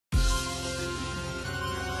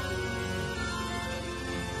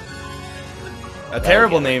A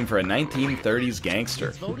terrible name for a 1930s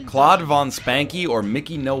gangster. Claude Von Spanky or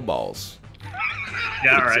Mickey No Balls.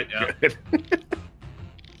 Yeah, all right. Yeah.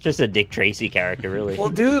 Just a Dick Tracy character, really. Well,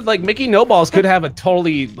 dude, like Mickey No Balls could have a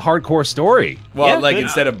totally hardcore story. Well, Yeah, like good.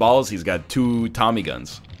 instead of balls, he's got 2 Tommy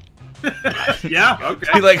guns. Yeah, okay.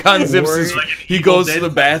 He like unzips his, Like an he Evil goes to Dead the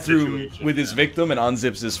bathroom situation, with his victim and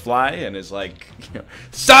unzips his fly and is like,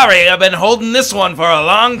 sorry, I've been holding this one for a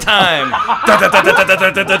long time.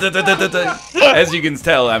 As you can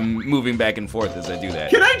tell, I'm moving back and forth as I do that.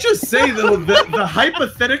 Can I just say, though, the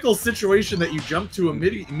hypothetical situation that you jumped to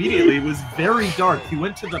immediately was very dark. He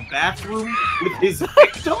went to the bathroom with his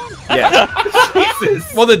victim? Yeah.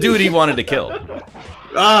 Jesus. Well, the dude he wanted to kill.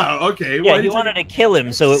 Ah, okay. Yeah, Why he wanted to kill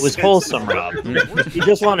him, so it was wholesome, Rob. He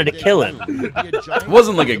just wanted to kill him. It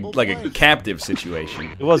wasn't like a captive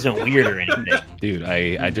situation. It wasn't weird or anything. Dude,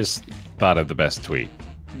 I just thought of the best tweet.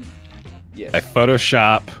 Yes. I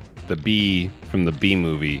Photoshop the bee from the Bee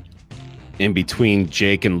movie in between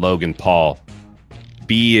Jake and Logan Paul.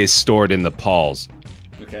 B is stored in the Pauls.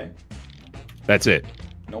 Okay. That's it.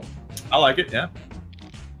 Nope. I like it, yeah.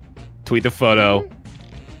 Tweet the photo.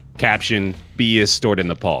 Caption, B is stored in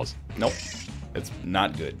the Pauls. Nope. It's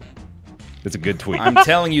not good. It's a good tweet. I'm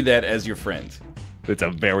telling you that as your friend. It's a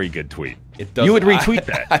very good tweet. It doesn't. You would retweet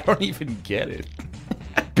that. I don't even get it.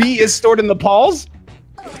 B is stored in the Pauls?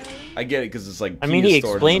 I get it because it's like. I mean, P he is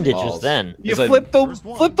stored explained in it the just balls. then. You It's like- flip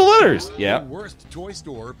the letters. Yeah. Worst toy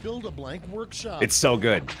store, build a blank workshop. It's so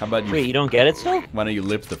good. How about you? Wait, you don't get it still? Why don't you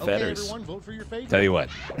lift the Okay, feathers? everyone, vote for your favorite. Tell you what.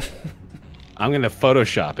 I'm gonna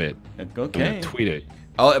Photoshop it. I'm Okay. gonna tweet it.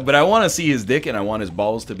 But I want to see his dick and I want his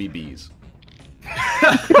balls to be bees.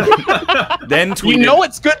 Then tweet You it, know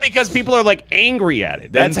it's good because people are like angry at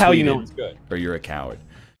it. Then That's how you tweet know it. it's good. or you're a coward.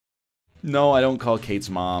 No, I don't call Kate's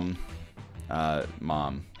mom,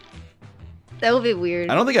 mom. That would be weird.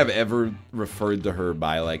 I don't think I've ever referred to her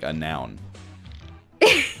by like a noun.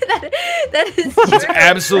 that is It's true.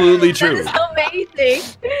 absolutely true. That is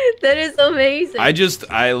amazing. That is amazing.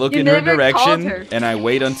 I look You in her never called direction her. and I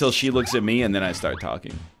wait until she looks at me and then I start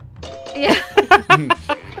talking. Yeah.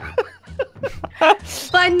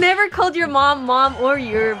 But I never called your mom or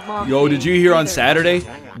your mom. Yo, did you hear on either.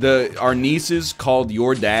 Saturday? Our nieces called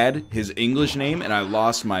your dad his English name and I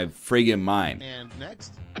lost my friggin' mind. And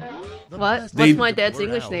next. What? They- What's my dad's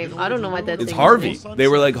English name? I don't know my dad's It's English Harvey. name. They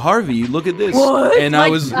were like, Harvey, look at this. What? And My- I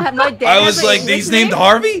was my dad I was has an like, English he's named name?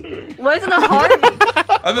 Harvey? Why isn't it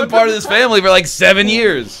Harvey? I've been part of this family for like 7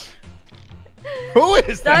 years. Who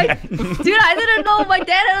is Dude, I didn't know my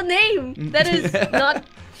dad had a name. That is not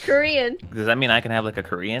Korean. Does that mean I can have like a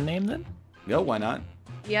Korean name then? Yo, why not?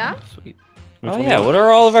 Yeah? Sweet. Oh yeah, what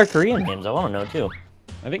are all of our Korean names? I want to know too.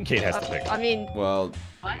 I think Kate has to pick. I mean, Well,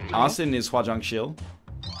 Austin is Hwajang Shil.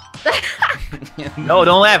 No,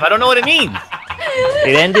 don't laugh. I don't know what it means.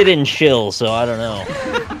 It ended in chill, so I don't know.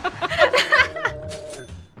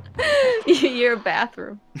 you're a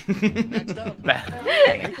bathroom. Next up.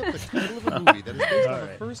 Make up the title of a movie that is based on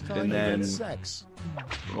the first time And you then- had sex.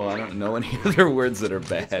 Well, I don't know any other words that are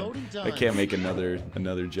bad. voting time. I can't make another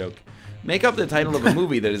joke. Make up the title of a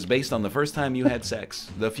movie that is based on the first time you had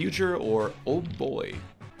sex. The Future or Oh Boy.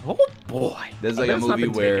 Oh boy. There's like a That's not movie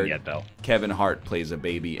been where taken yet, though. Kevin Hart plays a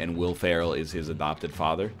baby and Will Ferrell is his adopted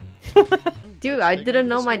father. Dude, I didn't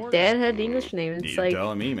know my dad had an English name. It's You're like,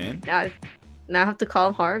 telling me, man. now I have to call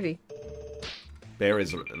him Harvey. There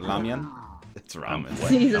is Ramyan. It's ramen.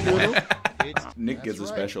 He's a little. Nick gets a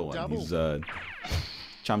special one. Double. He's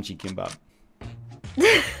chamchi kimbap.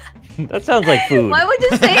 That sounds like food. Why would you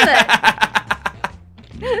say that?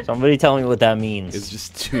 Somebody tell me what that means. It's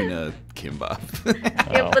just tuna kimbap.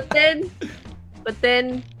 Yeah, Oh. but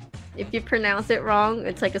then, if you pronounce it wrong,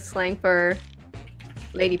 it's like a slang for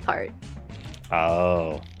lady part.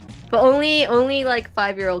 Oh. But only like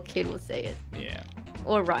 5-year-old kid will say it, Yeah.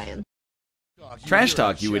 or Ryan. Trash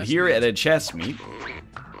talk you would hear at a chess meet.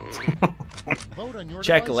 Vote on your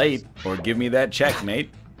Check devices. late or give me that checkmate.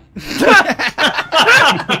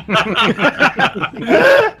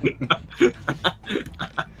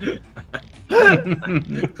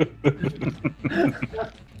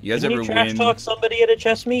 You guys Didn't ever you trash win? talk somebody at a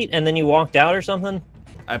chess meet and then you walked out or something?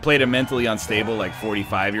 I played a mentally unstable like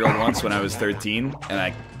 45-year-old once when I was 13, and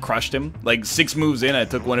I crushed him. Like 6 moves in, I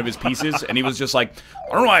took one of his pieces, and he was just like,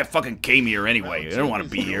 I don't know why I fucking came here anyway. I don't want to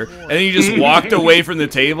be here. And then he just walked away from the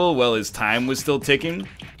table while his time was still ticking.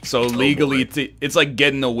 So legally, it's like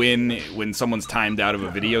getting a win when someone's timed out of a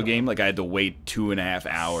video game. Like I had to wait 2.5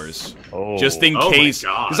 hours. Oh. Just in Oh my case.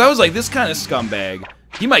 God. Because I was like, this kind of scumbag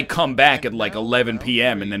He might come back at like 11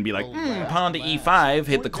 p.m. and then be like, pawn to e5,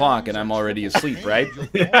 hit the clock, and I'm already asleep, right?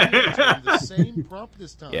 Yeah,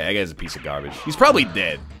 that guy's a piece of garbage. He's probably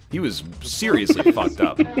dead. He was seriously fucked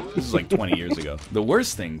up. This is like 20 years ago. The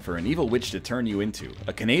worst thing for an evil witch to turn you into,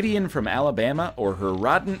 a Canadian from Alabama or her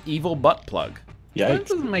rotten evil butt plug? Yeah, that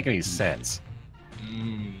doesn't make any sense.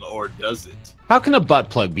 Or does it? How can a butt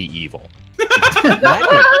plug be evil?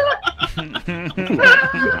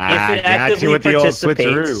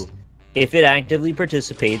 If it actively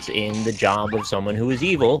participates in the job of someone who is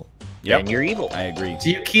evil, then you're evil. I agree.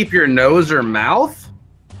 Do you keep your nose or mouth?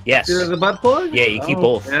 Yes. Through the butt plug? Yeah, you keep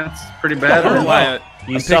both. That's pretty bad.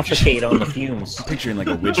 You suffocate on the fumes. I'm picturing like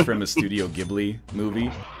a witch from a Studio Ghibli movie,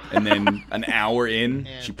 and then an hour in,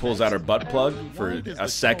 she pulls out her butt plug for a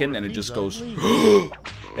second, and it just goes, and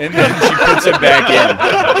then she puts it back in.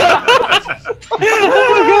 Oh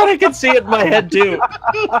my god, I can see it in my head too.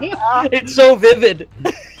 It's so vivid.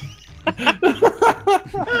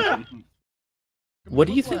 What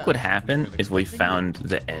do you think would happen if we found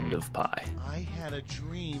the end of pi? I had a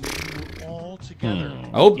dream we were all together.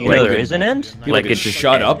 Oh, You know there is an end? Like it just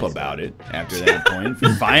shut up about it after that point.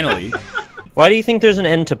 Finally. Why do you think there's an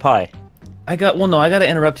end to pi? I gotta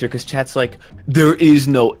interrupt here because chat's like, there is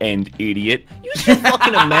no end, idiot. Use your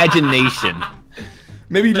fucking imagination.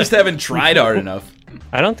 Maybe you just haven't tried hard enough.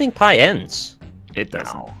 I don't think pi ends. It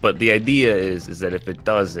doesn't. But the idea is that if it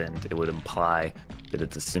does end, it would imply that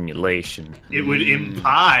it's a simulation. It would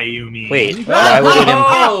imply, you mean? Wait, why would it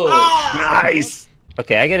imply? Nice!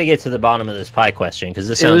 Okay, I gotta get to the bottom of this pi question, because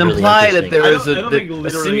this It would sounds really imply that interesting. there is I don't think a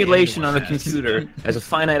literally simulation on a anyone has. computer has a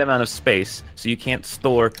finite amount of space, so you can't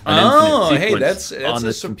store an Oh, infinite hey, sequence that's on a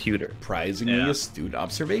this computer. Surprisingly astute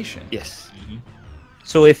observation. Yes.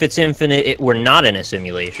 So if it's infinite, we're not in a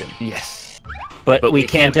simulation. Yes. But we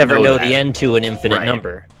can't ever know that. the end to an infinite Right.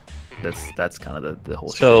 number. That's kind of the whole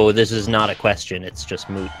So this is not a question, it's just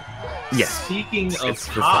moot. Yes. Speaking of It's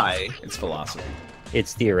for pie, It's philosophy.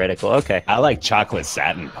 It's theoretical, okay. I like chocolate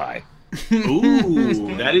satin pie.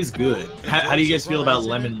 ooh, that is good. How do you guys feel about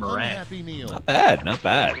lemon meringue? Not bad, not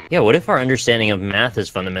bad. Yeah, what if our understanding of math is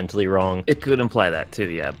fundamentally wrong? It could imply that too,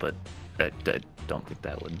 yeah, but I don't think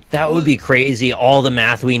that would. That would be crazy. All the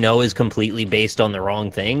math we know is completely based on the wrong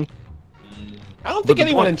thing. I don't think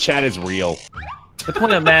anyone in chat is real. The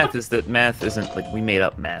point of math is that math isn't like we made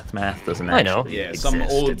up math. Math doesn't I know. actually Yeah, some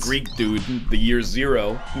exist. old It's- Greek dude, the year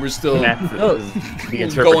 0. We're still Math Oh. is the going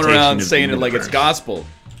interpretation around of saying the it like it's universe. gospel.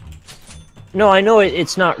 No, I know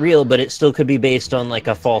it's not real, but it still could be based on like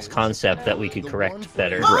a false concept that we could correct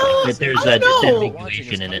better. That there's a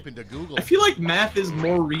disambiguation in it. I feel like math is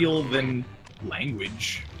more real than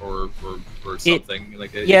language or something.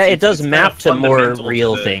 Yeah, it does it's kind map of to more fundamental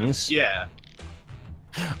real the- things. Yeah.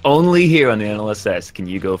 Only here on the NLSS can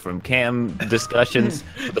you go from cam discussions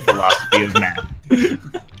to the philosophy of math.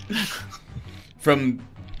 From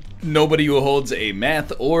nobody who holds a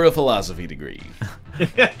math or a philosophy degree.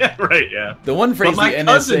 Right, yeah. The one phrase my the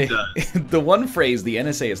cousin NSA the one phrase the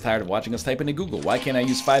NSA is tired of watching us type into Google. Why can't I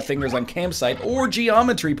use 5 fingers on campsite or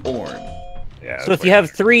geometry porn? Yeah, So if you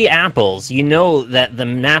have 3 apples, you know that the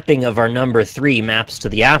mapping of our number 3 maps to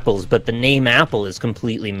the apples, but the name apple is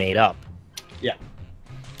completely made up.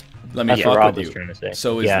 Let me That's what fuck Rob with was you. trying to say.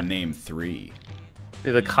 So is Yeah. the name 3.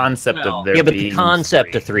 The concept Well, of there Yeah, but the being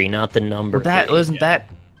concept three. of 3, not the number. But that 3. wasn't that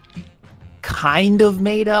kind of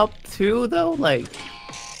made up too, though. Like,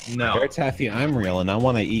 No. Taffy, I'm real, and I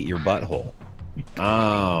want to eat your butthole.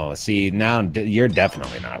 Oh, see, now you're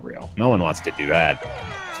definitely not real. No one wants to do that.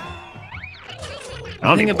 I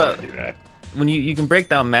don't Think even about- want to do that. when you can break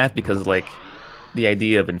down math because like the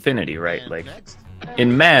idea of infinity, right? Like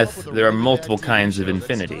in math, there are multiple kinds of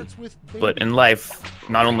infinity, but in life,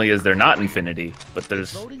 not only is there not infinity, but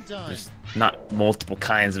there's not multiple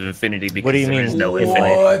kinds of infinity because What do you there mean? is no What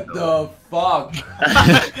infinity. the fuck?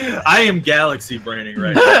 I am galaxy braining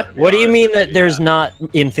right now. What do you mean that there's not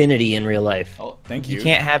infinity in real life? Oh, thank you. You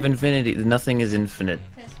can't have infinity. Nothing is infinite.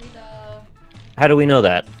 How do we know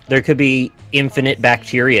that? There could be infinite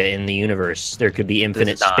bacteria in the universe. There could be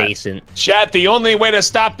infinite not. space in... Chat, the only way to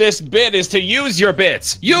stop this bit is to use your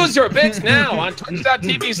bits. Use your bits now on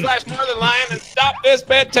twitch.tv/NorthernLion and stop this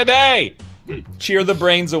bit today. Cheer the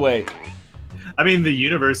brains away. I mean, the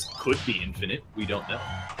universe could be infinite. We don't know.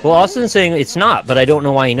 Well, Austin's saying it's not, but I don't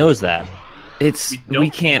know why he knows that. It's We we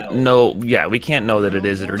don't can't know. Yeah, we can't know that it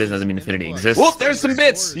is or it isn't. Doesn't mean infinity exists. Whoop, there's some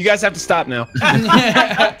bits. You guys have to stop now.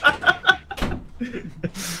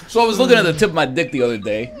 So I was looking at the tip of my dick the other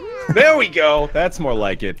day. There we go. That's more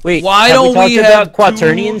like it. Wait, Why have don't we talked we about have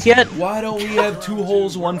quaternions yet? Why don't we have 2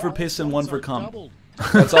 holes, one for piss and one for cum?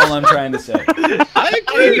 That's all I'm trying to say. I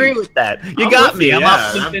agree with that. You got me. I'm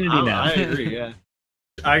off Yeah, infinity now. I agree, yeah.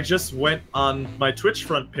 I just went on my Twitch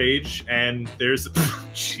front page, and there's...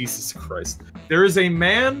 Jesus Christ. There is a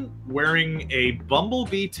man wearing a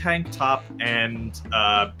bumblebee tank top and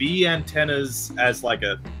bee antennas as like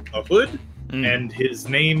a hood, and his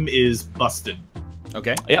name is Busted.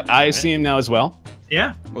 Okay. Yep, I see him now as well.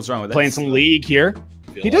 Yeah. What's wrong with that? Playing some League here.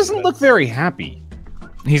 He doesn't look very happy.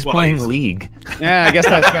 He's playing League. Yeah, I guess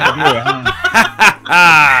that's gotta do it,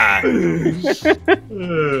 huh?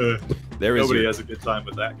 There is Nobody your, has a good time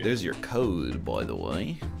with that game. There's your code, by the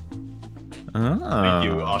way. Thank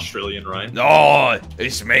you, Australian Ryan. Oh,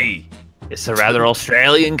 it's me. It's a rather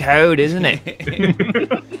Australian code, isn't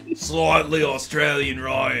it? Slightly Australian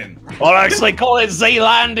Ryan. I'll actually call it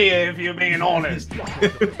Zealandia if you're being honest.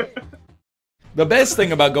 The best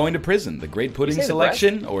thing about going to prison, the great pudding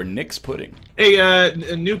selection or Nick's pudding. Hey,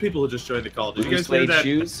 new people who just joined the call. Did you guys hear that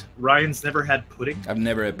shoes? Ryan's never had pudding? I've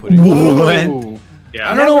never had pudding. Yeah.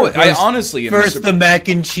 I don't know. I honestly am First the mac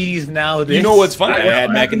and cheese, now this. You know what's funny? I had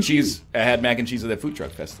mac and cheese. I had mac and cheese at that food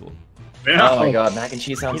truck festival. Yeah. Oh my god, mac and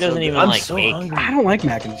cheese sounds He doesn't so even good. like cake. I don't like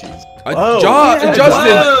mac and cheese.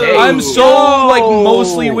 Justin, I'm so like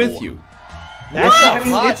mostly with you. That's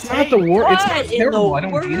it's not the worst. It's not What in terrible. the I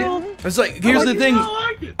don't hate world? it. It's like, here's the thing.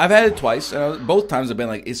 I've had it twice. Both times I've been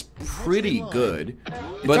like, it's pretty good.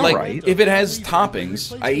 But like, alright. if it has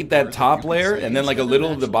toppings, I eat that top layer and then like a little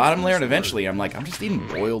of the bottom layer, and eventually I'm like, I'm just eating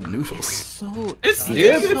boiled noodles. So It's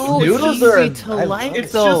noodles are to like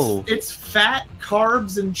It's though. just, it's fat,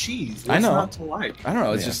 carbs, and cheese. I know. Not to like. I don't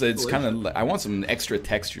know. It's just, it's kind of, I want some extra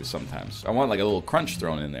texture sometimes. I want like a little crunch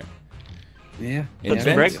thrown in there. Yeah. Put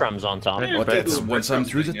some breadcrumbs on top. But that's Yeah. once I'm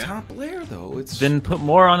through the top layer, though. It's Then put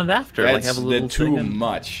more on it after. Like that's have a little too thing.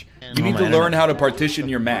 much. Oh, You need to man. learn how to partition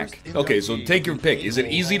your Mac. Okay, so take your pick. Is it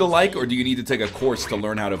easy to like, or do you need to take a course to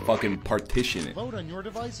learn how to fucking partition it? Vote on your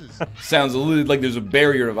devices. Sounds a little like there's a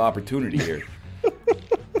barrier of opportunity here.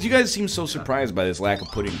 You guys seem so surprised by this lack of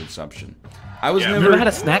pudding consumption. I was You never. never had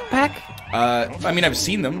a snack pack? I mean, I've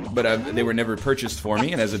seen them, but they were never purchased for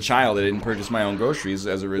me. And as a child, I didn't purchase my own groceries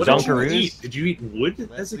as a What result. did you eat? Did you eat wood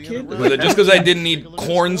as a kid? Was it just because I didn't eat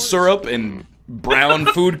corn syrup and brown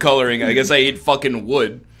food coloring? I guess I ate fucking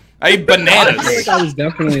wood. I ate I bananas. think I was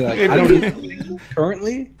definitely like, I don't eat pudding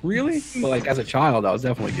currently, really, but like as a child, I was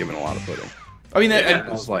definitely given a lot of pudding. I mean,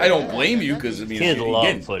 was like- I don't blame you because I mean, Kids love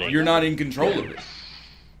again, pudding. you're not in control of it.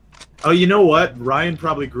 Oh, you know what? Ryan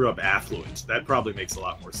probably grew up affluent. That probably makes a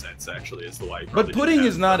lot more sense, actually, as to why. he But probably pudding didn't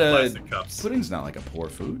is have not a plastic cups. pudding's not like a poor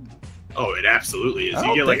food. Oh, it absolutely is. I You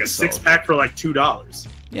don't get like think a so. 6-pack for like $2.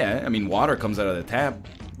 Yeah, I mean, water comes out of the tap.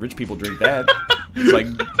 Rich people drink that. It's like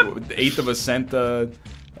 1/8 of a cent a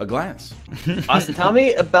glass. Austin, tell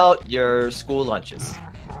me about your school lunches.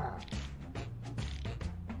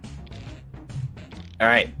 All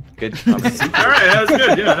right, good. All right, that was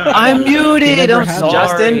good. Yeah, no. I'm muted. Never I'm had- sorry.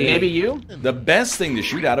 Justin, maybe you? The best thing to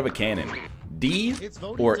shoot out of a cannon, D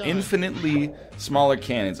or infinitely smaller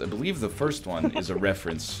cannons. I believe the first one is a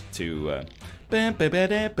reference to. I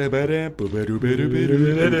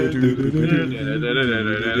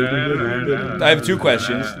have two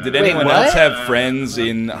questions. Did anyone what? else have friends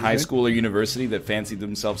in high school or university that fancied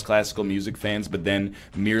themselves classical music fans, but then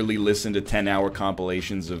merely listened to 10-hour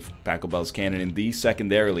compilations of Paco Bell's canon? And D,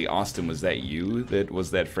 secondarily, Austin, was that you that was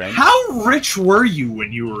that friend? How rich were you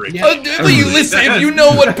when you were a kid? But you listen, if you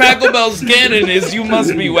know what Paco Bell's canon is, you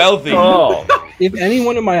must be wealthy. Oh, If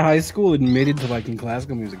anyone in my high school admitted to liking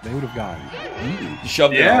classical music, they would have gone.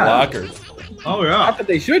 Shoved in a Yeah. locker. Oh, yeah. Not that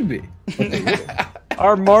they should be. But they would.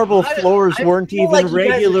 Our marble floors weren't feel even like you guys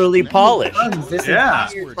regularly polished. This Yeah.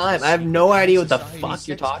 entire time. I have no idea what the fuck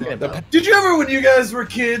you're talking about. Did you ever, when you guys were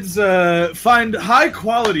kids, find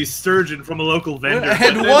high-quality sturgeon from a local vendor? I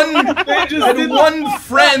had one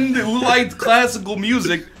friend who liked classical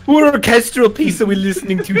music. what orchestral piece are we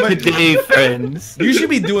listening to today, friends? You should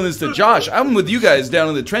be doing this to Josh. I'm with you guys down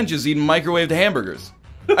in the trenches eating microwaved hamburgers.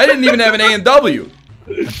 I didn't even have an A&W.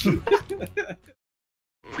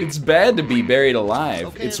 It's bad to be buried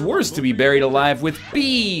alive. It's worse to be buried alive with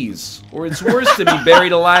bees. Or it's worse to be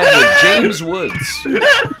buried alive with James Woods.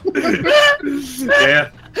 Yeah.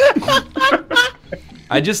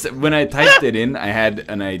 When I typed it in, I had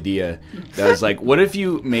an idea that was like, what if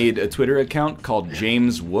you made a Twitter account called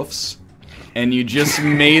James Woofs? And you just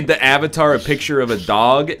made the avatar a picture of a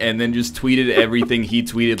dog and then just tweeted everything he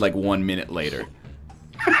tweeted like 1 minute later.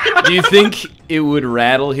 Do you think it would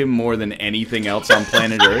rattle him more than anything else on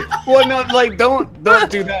planet Earth? Well, no, like don't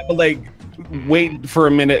do that. But like, wait for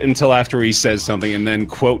a minute until after he says something, and then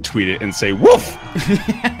quote tweet it and say "woof."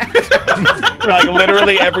 Like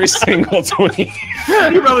literally every single tweet.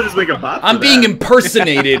 You probably just make a bot. I'm being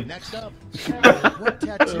impersonated. Next up, what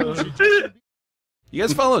tattoo should you You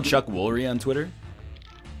guys follow Chuck Woolery on Twitter?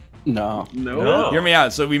 No. No. Hear me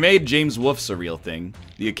out. So we made James Wolf's a real thing.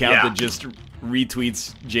 The account Yeah. that just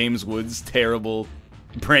retweets James Wood's terrible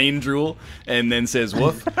brain drool and then says,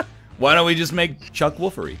 "Woof, why don't we just make Chuck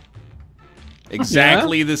Woolery?"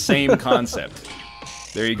 Exactly the same concept.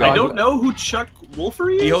 There you go. I don't know who Chuck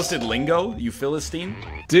Woolery is. He hosted Lingo, you Philistine.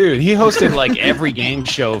 Dude, he hosted like every game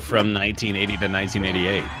show from 1980 to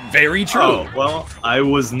 1988. Very true. Oh, well, I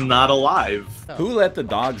was not alive. Who let the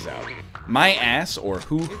dogs out? My ass or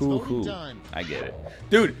who? I get it.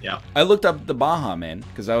 Dude, Yeah. I looked up the Baja Men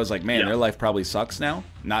because I was like, man, Yeah. their life probably sucks now.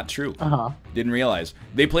 Not true. Uh-huh. Didn't realize.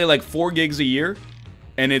 They play like 4 gigs a year,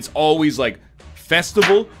 and it's always like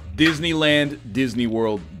festival, Disneyland, Disney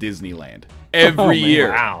World, Disneyland. Every year.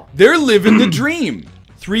 Wow. They're living the dream.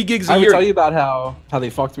 3 gigs a I would year. tell you about how they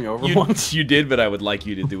fucked me over once. You did, but I would like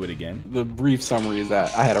you to do it again. The brief summary is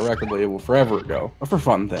that I had a record label forever ago, a for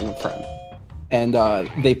fun thing, a friend. And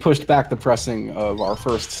they pushed back the pressing of our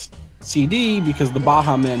first CD because the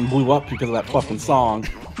Baja Men blew up because of that fucking song.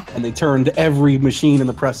 And they turned every machine in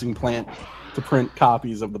the pressing plant to print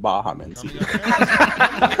copies of the Baja Men CD.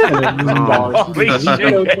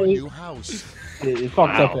 new house? It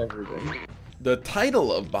fucked up everything. The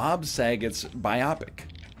title of Bob Saget's biopic.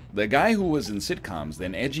 The guy who was in sitcoms,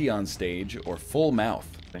 then edgy on stage, or full mouth.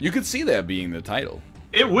 You could see that being the title.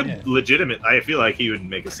 It would legitimate. I feel like he would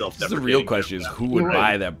make a The self-deprecating. real question is, who would Right.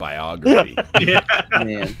 buy that biography? Yeah.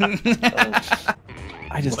 Man.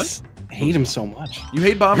 I just hate him so much. You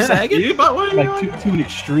hate Bob Saget? You bought one? Like to an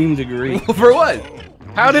extreme degree. For what?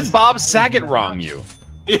 How did Bob Saget wrong you?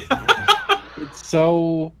 It's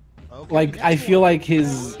so like I feel like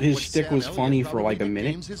his shtick was funny for like a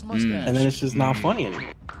minute, and then it's just not funny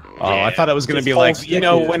anymore. Oh, I thought it was going to It's be all like, you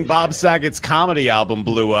know, sketches. when Bob Saget's comedy album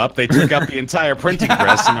blew up, they took up the entire printing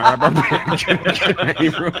press and are not any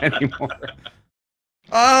room anymore.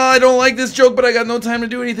 I don't like this joke, but I got no time to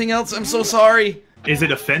do anything else. I'm so sorry. Is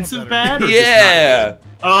it offensive bad? Or just Yeah. not?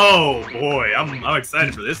 Oh boy, I'm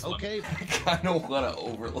excited for this one. Okay. I don't want to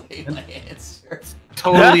overlay my answer.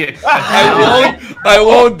 Totally. I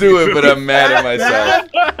won't do it, but I'm mad at myself.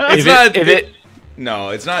 It's not. if it No,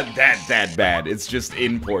 it's not that bad. It's just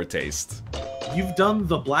in poor taste. You've done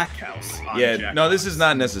the Black House. On Yeah, Jack. no, this is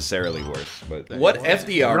not necessarily worse. But what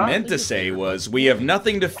FDR meant to say was, we have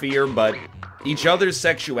nothing to fear but each other's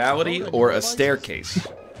sexuality or a staircase.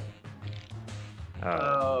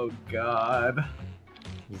 Oh God.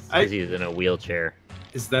 Because he's in a wheelchair.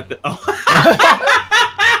 Is that the? Oh.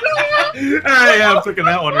 Yeah, I'm taking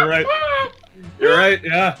that one. You're right. You're right.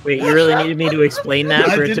 Yeah. Wait, you really needed me to explain that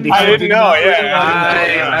for it to be I funny? didn't know.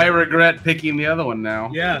 Yeah, I regret picking the other one now.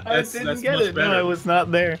 Yeah, that's much better. No, I was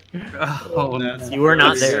not there. Oh, That's- You were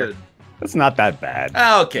not there. That's not that bad.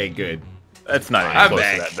 Ah, okay, good. That's not even I'm close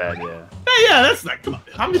back. to that bad. Yeah. Hey, yeah, that's not. Come on.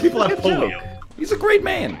 How many people have polio? He's a great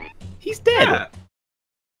man. He's dead. Yeah.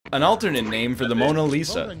 An alternate name for the Mona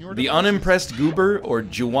Lisa, the unimpressed goober, or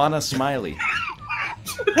Juana Smiley.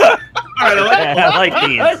 All right, I like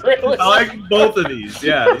these. I like both of these.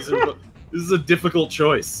 Yeah, this is a difficult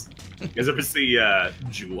choice. You guys ever see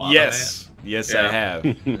Juana? Yes, yes, I Yeah. have.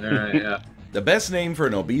 Man? All right, yeah. The best name for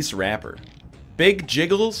an obese rapper, Big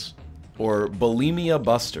Jiggles, or Bulimia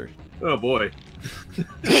Buster. Oh boy.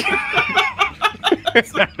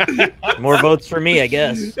 More votes for me, I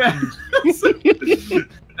guess. That's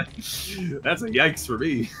a yikes for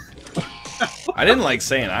me. I didn't like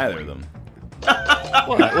saying either of them.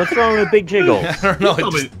 What? What's wrong with Big Jiggle? I don't know.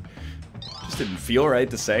 Tell It just didn't feel right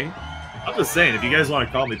to say. I'm just saying, if you guys want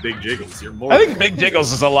to call me Big Jiggles, you're more. I think Big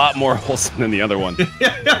Jiggles is a lot more wholesome than the other one.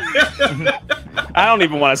 I don't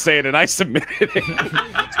even want to say it, and I submitted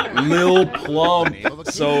it. Lil Plump,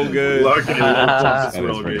 so good. Lucky That Lil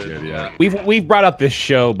was Plump pretty is real good, yeah. We've brought up this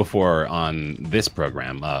show before on this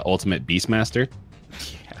program, Ultimate Beastmaster.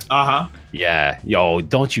 Uh-huh. Yeah, yo,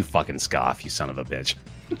 don't you fucking scoff, you son of a bitch.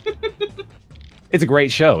 It's a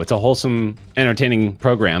great show. It's a wholesome, entertaining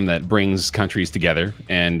program that brings countries together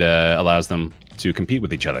and allows them to compete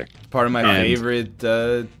with each other. Part of my And- favorite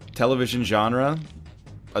television genre,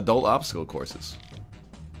 adult obstacle courses.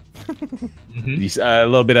 A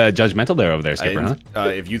little bit of judgmental there over there, Skipper, huh?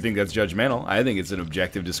 If you think that's judgmental, I think it's an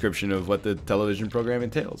objective description of what the television program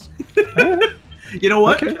entails. You know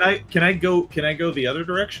what? Can I go the other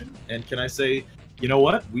direction? And can I say, you know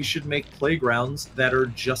what? We should make playgrounds that are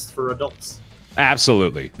just for adults.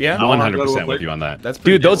 Absolutely. Yeah. 100% with you on that. That's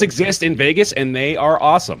pretty Dude, those cool. exist in Vegas, and they are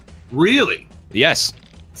awesome. Really? Yes.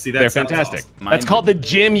 See, that They're sounds fantastic. awesome. That's called the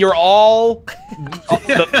gym. You're all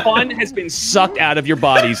the fun has been sucked out of your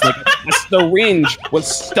bodies. Like a syringe was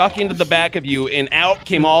stuck into the back of you, and out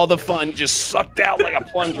came all the fun, just sucked out like a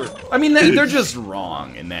plunger. I mean, they're just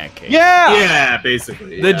wrong in that case. Yeah. Yeah,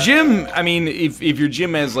 basically. The yeah. gym, I mean, if your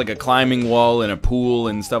gym has like a climbing wall and a pool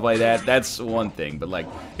and stuff like that, that's one thing. But like,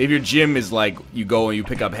 if your gym is like you go and you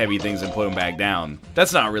pick up heavy things and put them back down,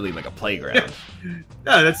 that's not really like a playground.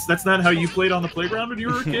 Yeah, that's not how you played on the playground when you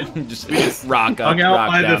were a kid. just rock up, Hung out rock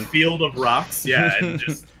by down. the field of rocks, yeah, and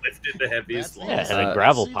just lifted the heaviest ones. Yeah, and a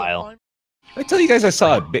gravel pile. I tell you guys, I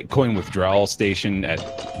saw a Bitcoin withdrawal station at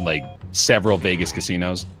like several Vegas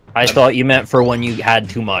casinos. I thought you meant for when you had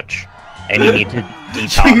too much and you need to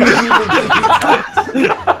detox.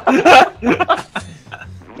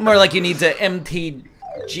 More like you need to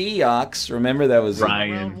MTG-ox. Remember that was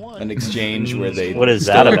Ryan. an exchange where they What is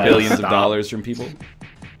stole that about? billions of dollars from people.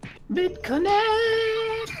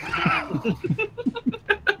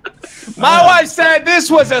 My wife said this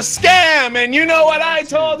was a scam, and you know what I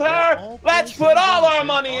told her? Let's put all our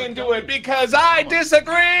money into it because I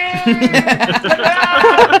disagree.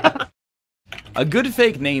 A good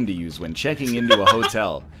fake name to use when checking into a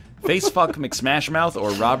hotel. Facefuck McSmashmouth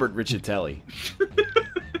or Robert Riccitelli.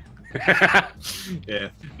 Yeah,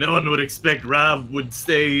 no one would expect Rob would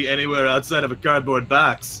stay anywhere outside of a cardboard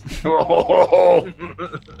box.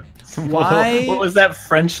 Why? What was that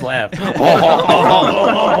French laugh? One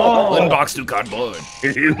box to cardboard.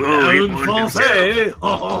 Un français.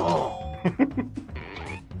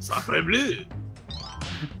 Sacre bleu.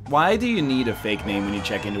 Why do you need a fake name when you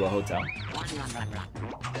check into a hotel?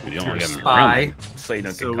 We don't want to Spy. So you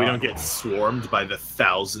don't So get we caught. don't get swarmed by the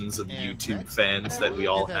thousands of YouTube fans that we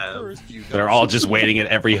all have. They're all just waiting at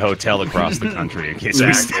every hotel across the country in case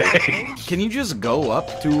we stay. Can you just go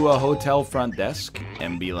up to a hotel front desk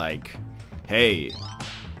and be like, hey,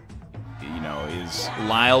 you know, is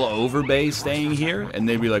Lyle Overbay staying here? And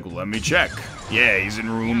they'd be like, let me check. Yeah, he's in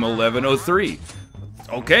room 1103.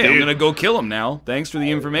 Okay, I'm gonna go kill him now. Thanks for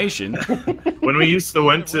the information. When we used to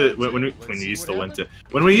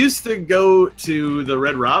go to the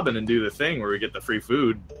Red Robin and do the thing where we get the free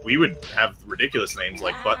food, we would have ridiculous names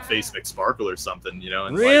like Buttface McSparkle or something, you know.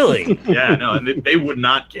 And Really? Like, yeah, no, and they would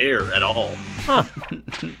not care at all. Huh.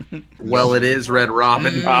 Well, it is Red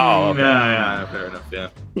Robin. Oh, yeah, fair enough, yeah.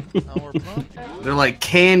 They're like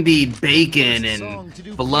candied bacon and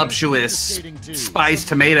voluptuous spiced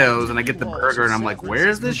tomatoes, and I get the burger, and I'm like,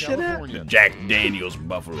 where's this shit at? Jack Daniel's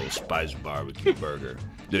Buffalo Spice Barbecue Burger.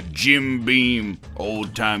 The Jim Beam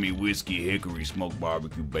Old-Timey Whiskey Hickory Smoked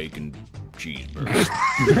Barbecue Bacon Cheeseburger.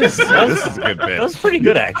 This is a good bit. That was pretty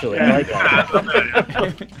good, actually. I like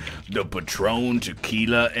that. The Patron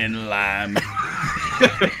Tequila and Lime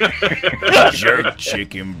Jerk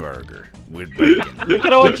Chicken Burger with bacon. You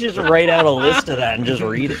could always just write out a list of that and just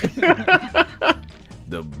read it.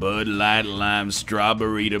 The Bud Light Lime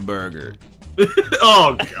Strawberry Burger.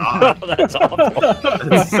 Oh god, That's awful.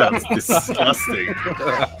 that sounds disgusting.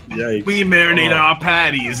 Yikes. We marinate our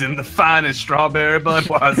patties in the finest strawberry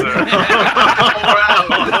Budweiser.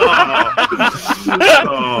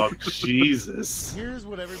 Oh Jesus. Here's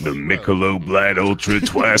what The everybody Michelob Light Ultra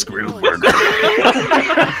Twice Grill Burger.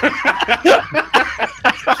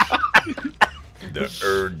 The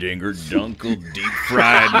Erdinger Dunkel Deep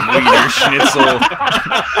Fried Wiener Schnitzel.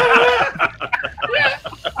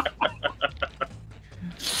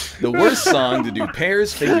 The worst song to do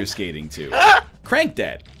pairs figure skating to. Crank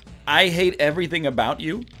That. I Hate Everything About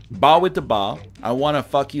You. Ba with the Ba. I Wanna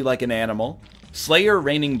Fuck You Like an Animal. Slayer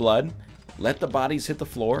Raining Blood. Let the Bodies Hit the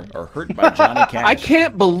Floor. Or Hurt by Johnny Cash. I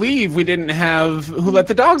can't believe we didn't have Who Let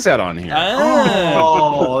the Dogs Out on here.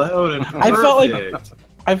 Oh, that would have been perfect.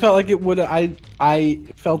 I felt like it would. I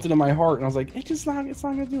felt it in my heart, and I was like, it's not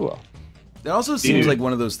gonna do well. It also seems like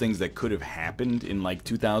one of those things that could have happened in like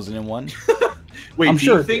 2001. Wait, I'm do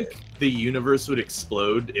sure you think the universe would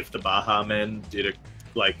explode if the Baha Men did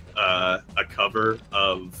a cover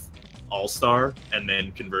of All Star, and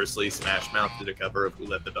then conversely Smash Mouth did a cover of Who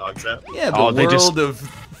Let the Dogs Out? Yeah, the Oh, they world just- of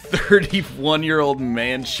 31-year-old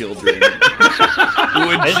man children.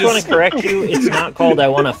 I just want to correct you. It's not called I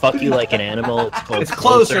Want to Fuck You Like an Animal. It's called It's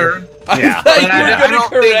closer. Yeah. I, But I don't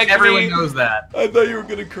think everyone knows that. I thought you were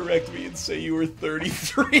gonna correct me and say you were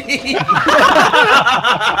 33.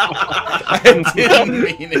 I didn't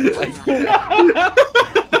mean it like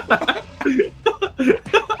that.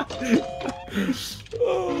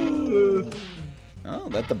 Oh,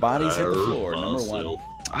 let the bodies hit the floor. Number one.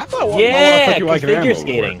 I thought Yeah, you like an figure animal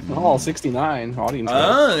skating. would work. Oh, 69 audience.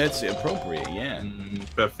 Oh, that's appropriate. Yeah.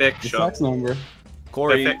 Perfection. Sex number.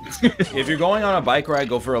 Corey, if you're going on a bike ride,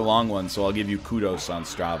 go for a long one, so I'll give you kudos on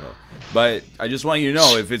Strava. But I just want you to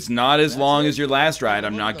know, if it's not as long as your last ride,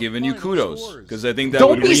 I'm not giving you kudos, because I think that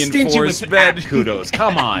would reinforce bad kudos.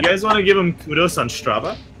 Come on. You guys want to give him kudos on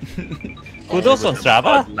Strava? Kudos on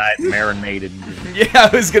Strava? Light marinated. Yeah,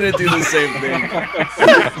 I was gonna do the same thing.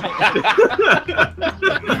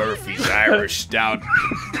 Murphy's Irish Stout.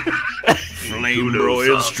 Flame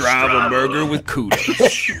broiled Strava burger with kudos.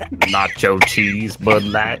 Nacho cheese, Bud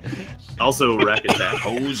Light. Also, Rack Attack.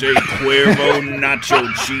 Jose Cuervo nacho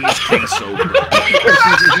cheese queso.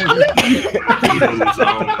 Kudos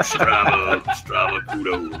on Strava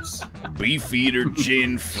kudos. Beef eater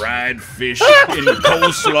gin fried fish and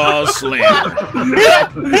coleslaw slammer.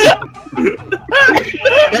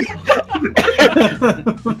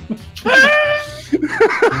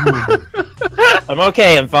 I'm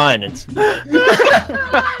okay. I'm fine. It's.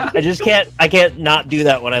 I can't not do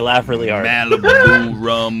that when I laugh really hard. Malibu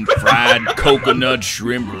rum, fried coconut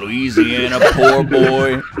shrimp, Louisiana poor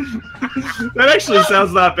boy. That actually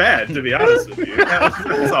sounds not bad, to be honest with you.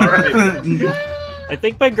 That's all right. I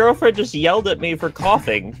think my girlfriend just yelled at me for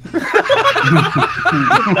coughing.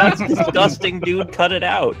 That's disgusting, dude. Cut it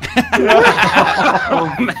out.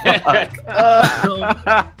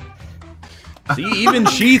 See, even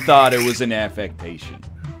she thought it was an affectation.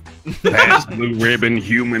 That's blue ribbon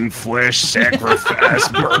human flesh sacrifice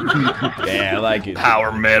burger. Yeah, I like it.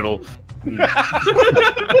 Power metal.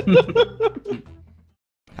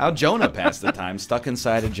 How Jonah passed the time stuck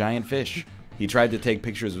inside a giant fish. He tried to take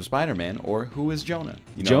pictures of Spider-Man, or who is Jonah?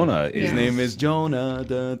 You know, Jonah his is name is Jonah.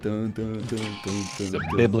 Dun, dun, dun, dun, dun, dun, a dun.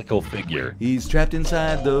 biblical figure. He's trapped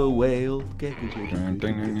inside the whale.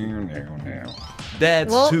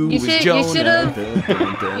 That's Well, who you is should- Jonah. you should've- Dun,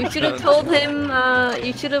 dun, dun, You should have dun, told dun. him,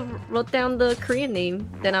 you should have wrote down the Korean name,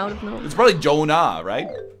 then I would have known. It's probably Jonah, right?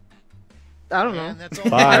 I don't know.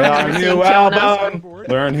 Buy our I've new seen album.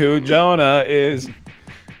 Learn who Jonah is.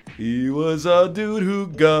 He was a dude who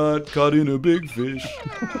got caught in a big fish.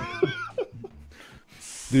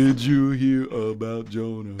 Did you hear about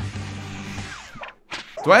Jonah?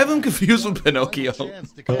 Do I have him confused with Pinocchio?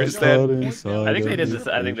 Or is that... I think they did this.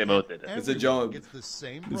 I think they both did it. It's a Jonah. It's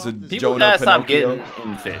a People Jonah gotta stop Pinocchio.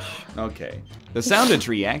 getting in fish. Okay. The sound a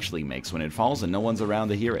tree actually makes when it falls and no one's around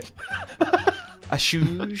to hear it. A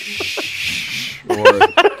shoosh. Or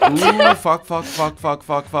ooh, fuck, fuck, fuck, fuck,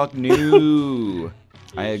 fuck, fuck, no.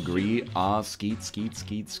 I agree. Ah, skeet, skeet,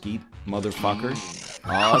 skeet, skeet, motherfucker.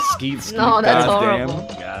 Ah, skeet, skeet, No, that's goddamn.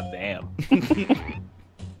 horrible. God damn.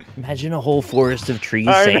 Imagine a whole forest of trees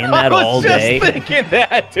saying that all day. Thinking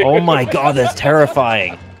that, dude. Oh my god, that's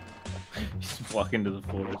terrifying. Just walk into the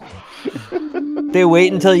forest. They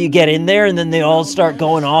wait until you get in there and then they all start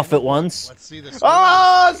going off at once.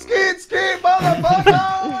 Oh, skeet, skeet,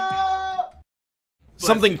 motherfucker!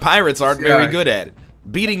 Something pirates aren't very good at.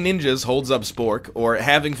 Beating ninjas holds up spork, or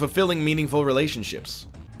having fulfilling, meaningful relationships.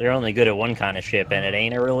 They're only good at one kind of ship, and it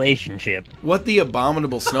ain't a relationship. What the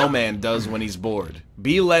abominable snowman does when he's bored.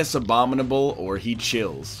 Be less abominable, or he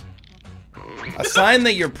chills. A sign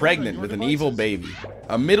that you're pregnant with an evil baby.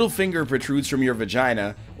 A middle finger protrudes from your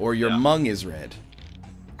vagina, or your mung is red.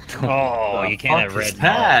 Oh, you can't have red.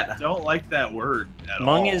 I don't like that word at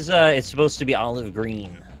Mung all. is, it's supposed to be olive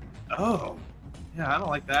green. Oh. Yeah, I don't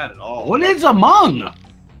like that at all. What is a mung?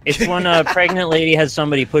 It's when a pregnant lady has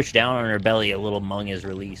somebody push down on her belly, a little mung is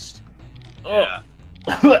released. Yeah.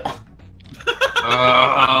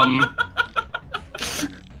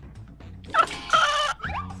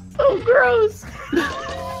 So gross.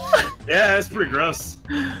 Yeah, that's pretty gross.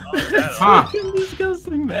 Huh.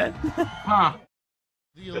 Disgusting, man. Huh.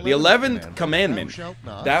 The 11th commandment.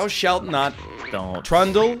 Thou shalt not Don't.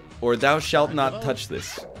 trundle, or thou shalt not touch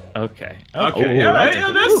this. Okay. Okay, yeah,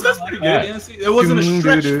 that's pretty good. Yeah, see, it wasn't a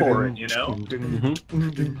stretch for it, you know?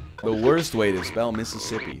 The worst way to spell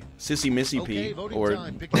Mississippi. Sissy Missy P, or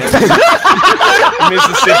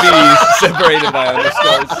Mississippi separated by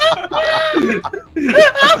underscores.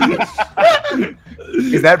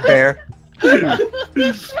 Is that fair?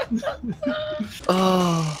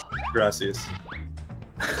 Oh. Gracias.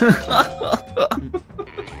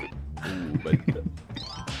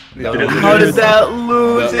 How did that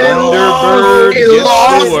lose? The Thunderbird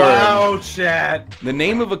Destroyer. Wow, chat. The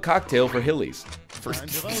name of a cocktail for Hillies.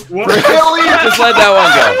 Just What? let that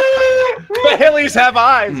one go. The Hillies have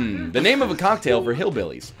eyes. The name of a cocktail for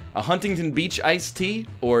hillbillies. A Huntington Beach iced tea,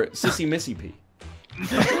 or Sissy Missy P.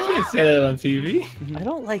 Say that on TV. I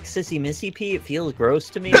don't like Sissy Missy P. It feels gross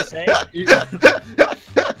to me to say. You guys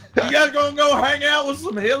gonna go hang out with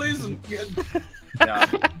some hillies and get... Nah,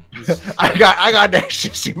 I got that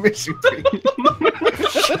shit missing.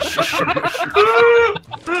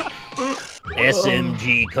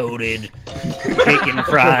 SMG coated chicken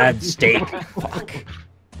fried steak. Fuck.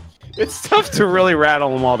 It's tough to really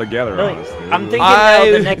rattle them all together. No, Honestly. I'm thinking now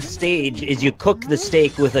the next stage is you cook the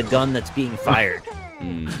steak with a gun that's being fired.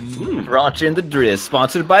 Launch in the Driz,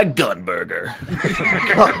 sponsored by Gunburger.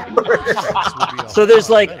 So there's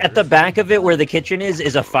like at the back of it where the kitchen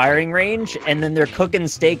is a firing range, and then they're cooking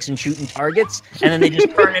steaks and shooting targets, and then they just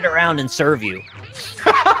turn it around and serve you.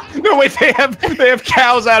 No, wait, they have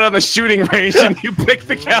cows out on the shooting range, and you pick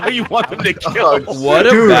the cow you want them to kill. What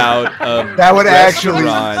about a That would actually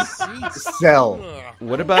restaurant? sell.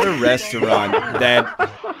 What about a restaurant that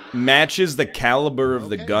matches the caliber of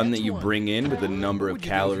the gun that you bring in with the number of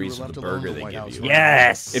calories of the burger they give you?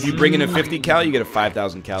 Yes. If you bring in a 50 cal, you get a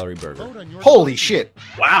 5,000 calorie burger. Holy shit!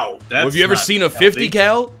 Wow. That's Well, have you ever not seen a healthy. 50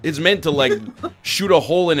 cal? It's meant to like shoot a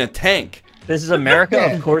hole in a tank. This is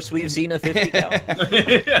America. Of course, we've seen a 50 cal.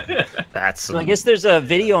 That's So I guess there's a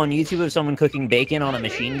video on YouTube of someone cooking bacon on a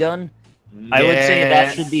machine gun. I would say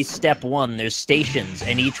that should be step one. There's stations,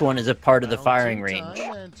 and each one is a part of the firing range.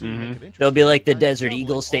 There'll be like the Desert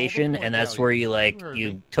Eagle station, and that's where you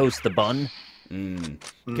toast the bun. Can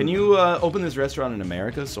you open this restaurant in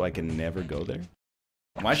America so I can never go there?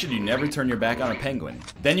 Why should you never turn your back on a penguin?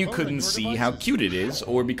 Then you couldn't see how cute it is,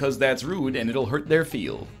 or because that's rude and it'll hurt their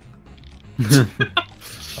feel. I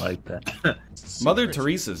like that. Mother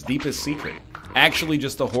Teresa's deepest secret. Actually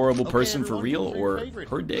just a horrible person for real, or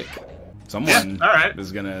her dick? Someone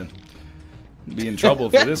is gonna be in trouble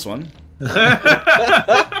for this one. And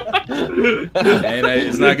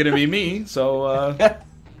it's not gonna be me, so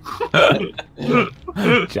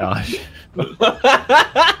Josh.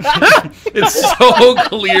 it's so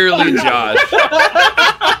clearly Josh.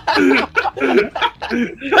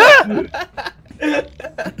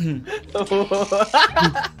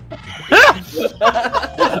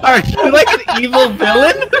 Are you like an evil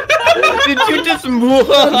villain? Did you just move?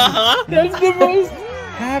 That's the most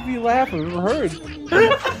happy laugh I've ever heard.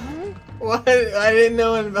 What? I didn't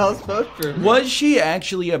know what I was supposed to. Was she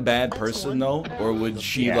actually a bad person though, or was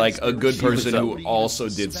she like a good person who also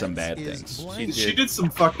did some bad things? She did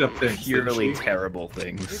some fucked up things. Purely terrible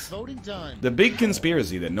things. The big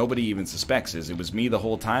conspiracy that nobody even suspects is it was me the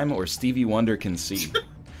whole time, or Stevie Wonder can see.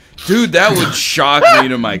 Dude, that would shock me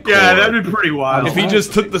to my core. Yeah, that'd be pretty wild. If he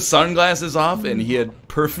just took the sunglasses off and he had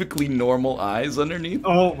perfectly normal eyes underneath.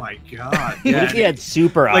 Oh my god. What if he had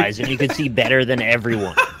super eyes and he could see better than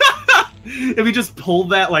everyone? If he just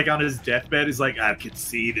pulled that like on his deathbed, he's like, I could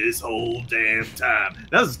see this whole damn time.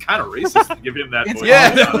 That was kind of racist to give him that voice.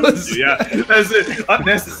 Yeah, that was... yeah, that's it.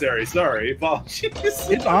 Unnecessary. Sorry. Apologies.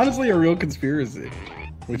 It's honestly a real conspiracy,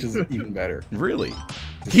 which is even better. Really?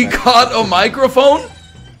 He caught a microphone?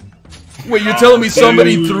 Wait, you're telling me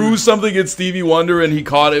somebody threw something at Stevie Wonder and he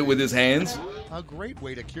caught it with his hands? A great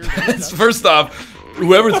way to cure First off,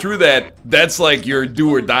 whoever threw that, that's like your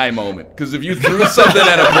do or die moment. Because if you threw something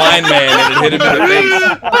at a blind man and it hit him in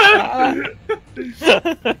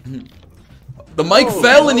the face. The mic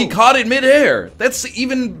fell and he caught it midair. That's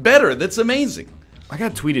even better. That's amazing. I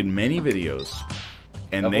got tweeted many videos.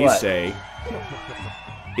 And they say,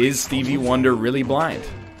 is Stevie Wonder really blind?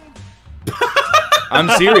 I'm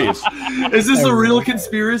serious. Is this a real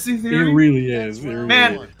conspiracy theory? It really is. It really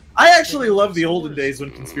Man, is. I actually love the olden days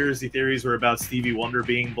when conspiracy theories were about Stevie Wonder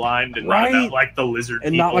being blind and not about like the lizard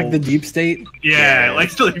and people. not like the deep state. Yeah, like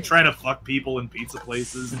trying to fuck people in pizza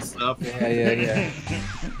places and stuff. Yeah.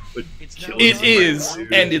 But It is,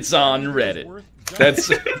 and it's on Reddit. That's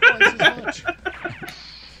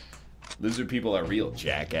lizard people are real,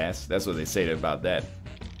 jackass. That's what they say about that.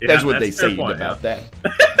 Yeah, that's what they fair say point, about that.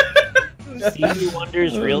 Stevie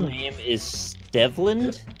Wonder's real name is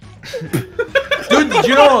Stevland. Dude, did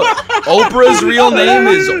you know Oprah's real name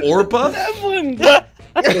is Orpa?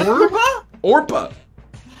 Orpa? Orpa.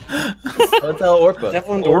 Don't tell Orpa.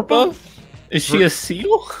 Devlin Orpa? Is she a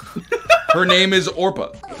seal? Her name is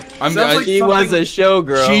Orpa. She was a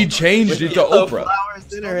showgirl. She changed it to Oprah.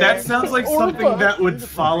 That sounds like something that would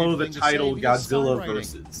follow the title Godzilla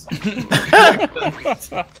Versus.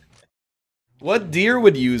 What deer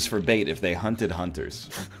would use for bait if they hunted hunters?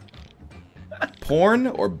 Porn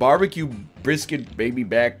or barbecue brisket baby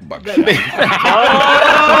back buckshot?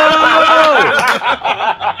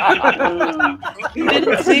 You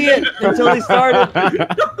didn't see it until he started.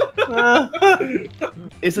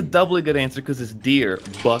 It's a doubly good answer because it's deer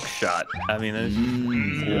buckshot. I mean,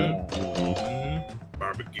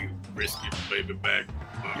 Barbecue brisket baby back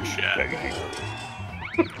buckshot.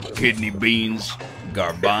 kidney beans,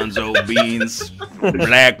 garbanzo beans,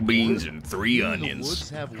 black beans, and 3 onions.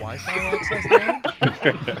 Have Wi-Fi access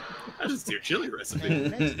now? That's your chili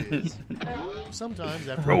recipe. Sometimes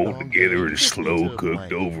after Rolled together and slow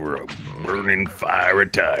cooked over a burning fire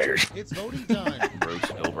of tires. It's voting time.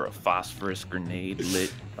 Roasted over a phosphorus grenade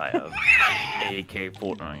lit by a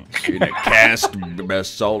AK-49. In a cast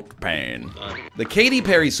basalt pan. The Katy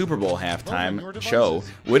Perry Super Bowl halftime show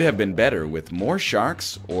would have been better with more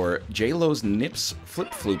sharks or J-Lo's nips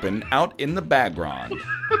flip-flooping out in the background.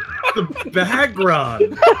 The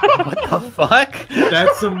background. What the fuck?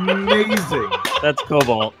 That's amazing. That's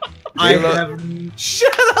Cobalt. I have.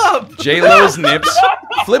 Shut up. J-Lo's nips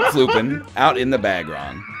flip-flooping out in the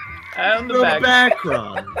background. And The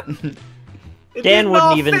background. Dan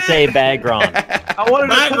wouldn't even say background. I wanted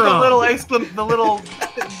to put the little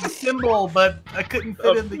symbol, but I couldn't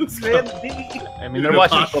fit in the D. I mean, they're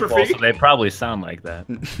watching football, so they probably sound like that.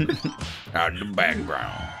 Out in the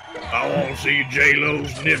background. I want to see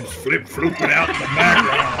J-Lo's nips flip-flooping out in the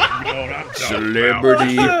background. You know what I'm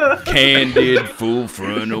talking Celebrity candid full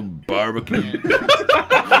frontal barbecue.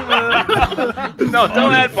 No,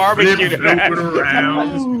 don't add barbecue to that. Flooping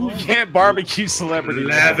around. You can't barbecue celebrity.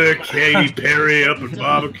 Lather Katy Perry up in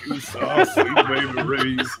barbecue sauce, sweet baby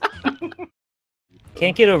rays.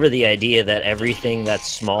 Can't get over the idea that everything that's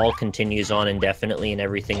small continues on indefinitely, and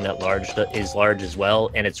everything that large is large as well,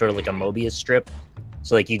 and it's sort of like a Mobius strip.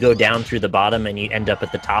 So like you go down through the bottom and you end up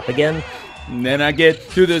at the top again. And then I get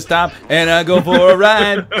to the top and I go for a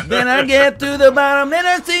ride. Then I get to the bottom and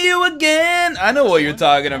I see you again. I know what you're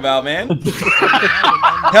talking about, man.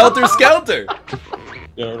 Helter Skelter.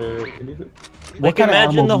 Like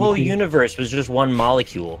imagine the whole universe was just one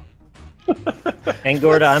molecule. And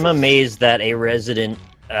Gorda, I'm amazed that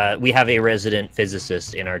we have a resident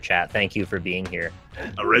physicist in our chat. Thank you for being here.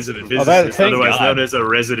 A resident physicist, otherwise known as a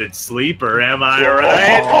resident sleeper, am I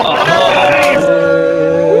right?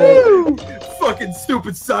 Fucking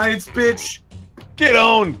stupid science, bitch! Get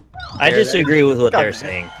on! I disagree with what they're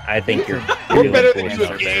saying. I think you're better than you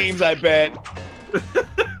at games, I bet.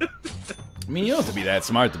 I mean, you don't have to be that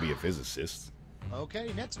smart to be a physicist.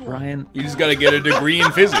 Okay, next one. Brian, You just gotta get a degree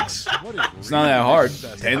in physics. It's not that hard.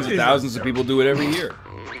 Tens of thousands of people do it every year.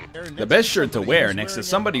 The best shirt to wear next to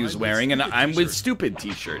somebody who's wearing an I'm with stupid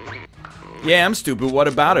t-shirt. Yeah, I'm stupid. What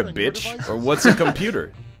about it, bitch? Or what's a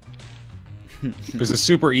computer? There's a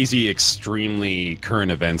super easy, extremely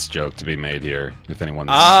current events joke to be made here. If anyone's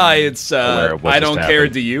it's aware of what I just don't care,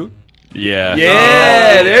 happened. do you? Yeah.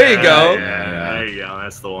 Yeah, there you go. Yeah, there you go.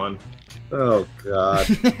 That's the one. Oh god.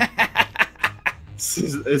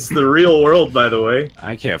 It's the real world, by the way.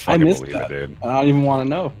 I can't fucking missed believe that. it, dude. I don't even want to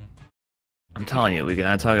know. I'm telling you, we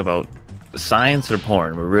gotta talk about science or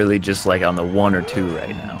porn. We're really just like on the 1 or 2 right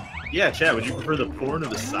now. Yeah, Chad, would you prefer the porn or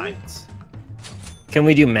the science? Can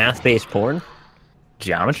we do math-based porn?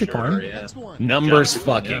 Geometry porn? Yeah. Numbers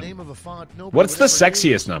Geometry, fucking. yeah. What's the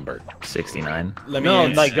sexiest number? 69. Let me No,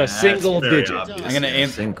 answer. like a single very digit. obvious. I'm gonna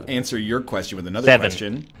Single. answer your question with another 7.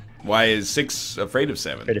 question. Why is 6 afraid of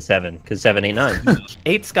 7? Afraid of 7, because 7 ain't 9.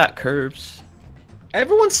 8's got curves.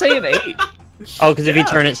 Everyone's saying 8. Oh, because if you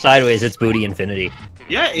turn it sideways, it's booty infinity.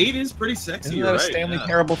 Yeah, 8 is pretty sexy. Isn't You're that a right, Stanley yeah.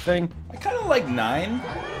 Parable thing? I kind of like 9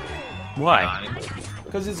 Why?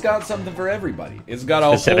 because it's got something for everybody. It's got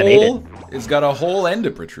a The 7 ate whole. It's got a whole end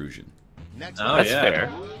of protrusion. Oh, That's yeah.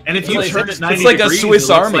 fair. And if you It's turn like- it 90 it's like a degrees, Swiss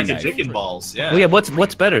it looks Army like knife. a chicken balls. Yeah. Well, yeah,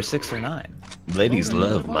 what's better, 6 or 9? Ladies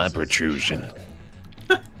love my protrusion.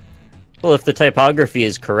 Well, if the typography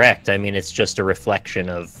is correct, I mean, it's just a reflection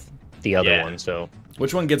of the other Yeah. one, so...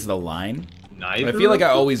 Which one gets the line? Neither I feel like I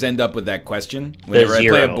of them? always end up with that question. Whenever I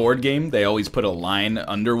play a 0. board game, they always put a line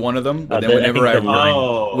under one of them. But I then think whenever I the line-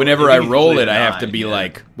 Oh, whenever I I think it's roll usually it, the I have to 9, be yeah.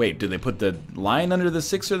 like, wait, do they put the line under the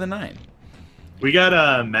 6 or the 9? We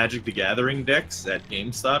got Magic the Gathering decks at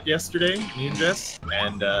GameStop yesterday, me and Jess,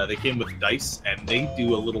 and they came with dice, and they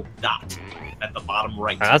do a little dot at the bottom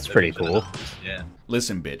right. That's pretty cool. Yeah.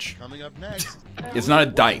 Listen, bitch. Coming up next. It's not a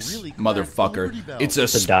dice, motherfucker. It's a a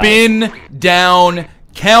die. spin down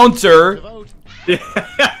counter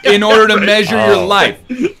in order to measure your life.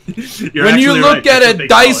 You're When you actually look right, that's at what a they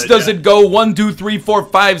call dice, it, does yeah. it go 1, 2, 3, 4,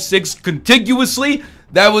 5, 6 contiguously?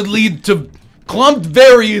 That would lead to clumped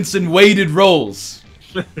variance in weighted rolls.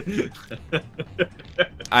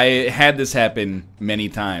 I had this happen many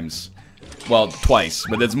times. Well, twice,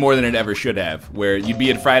 but that's more than it ever should have. Where you'd be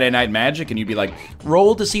at Friday Night Magic and you'd be like,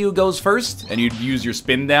 roll to see who goes first, and you'd use your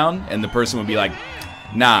spin down, and the person would be like,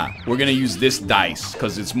 nah, we're gonna use this dice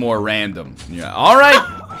because it's more random. And you're like, all right,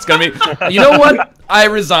 it's gonna be. You know what? I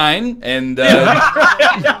resign, and Fire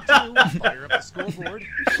up the scoreboard.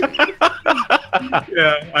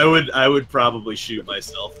 Yeah, I would probably shoot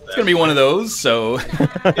myself. It's gonna be one of those, so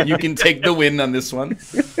you can take the win on this one.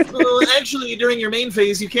 Well, actually, during your main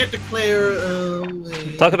phase, you can't declare.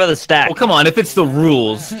 Talk about the stack. Well, come on, if it's the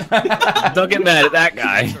rules, don't get mad at that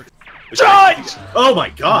guy. Judge! Oh my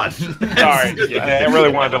god. Sorry, I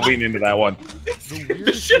really wanted to lean into that one.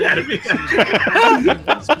 The shit out of me.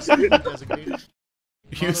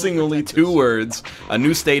 Using only 2 words, a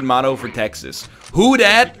new state motto for Texas. Who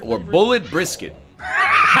dat or bullet brisket?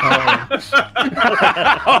 Yeah,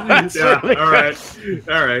 all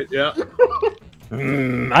right, yeah.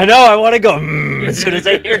 I know, I want to go as soon as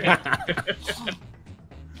I hear it.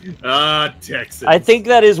 Texas. I think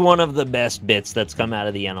that is one of the best bits that's come out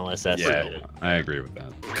of the NLSS. Yeah, I agree with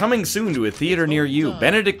that. Coming soon to a theater near you,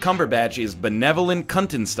 Benedict Cumberbatch is benevolent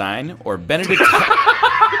Kuntenstein, or Benedict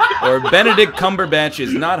Cumberbatch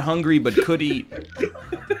is not hungry but could eat.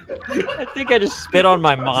 I think I just spit on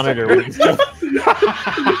my monitor.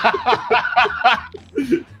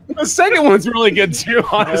 The second one's really good too,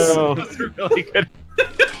 honestly. Oh. It's really good.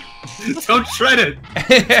 Don't try to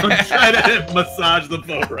massage the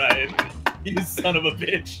boat, Ryan. You son of a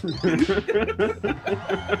bitch.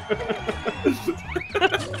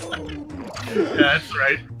 Yeah, that's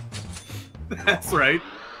right. That's right.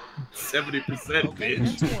 70%,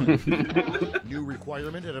 bitch. New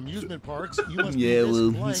requirement at amusement parks. You must Yeah,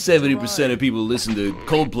 well, 70% of people listened to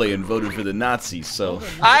Coldplay and voted for the Nazis, so...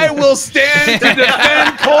 I will stand to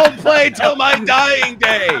defend Coldplay till my dying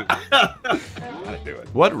day.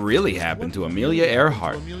 What really happened to Amelia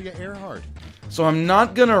Earhart? Amelia Earhart. So I'm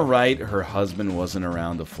not gonna write her husband wasn't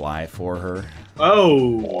around to fly for her.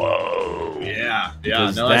 Oh. Whoa. Yeah.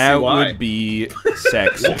 Because no, that I see why. would be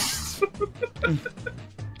sexist.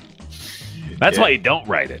 That's why you don't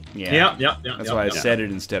write it. Yeah. Yeah. That's why I said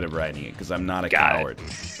it instead of writing it, because I'm not a coward.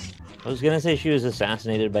 I was gonna say she was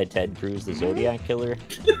assassinated by Ted Cruz, the Zodiac killer.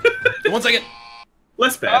 1 second.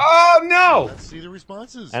 Less bad. Oh no! Let's see the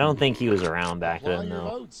responses. I don't think he was around back then, Your though.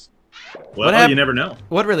 votes. Well, you never know.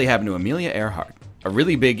 What really happened to Amelia Earhart? A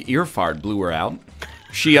really big ear fart blew her out.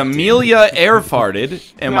 She Amelia air farted.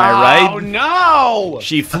 Am I right? Oh no!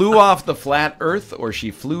 She flew off the flat Earth, or she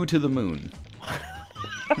flew to the moon.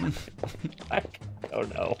 I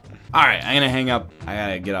don't know. All right, I'm gonna hang up. I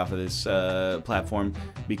gotta get off of this platform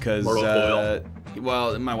because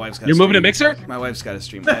well, my wife's got. You're moving to Mixer? My wife's got a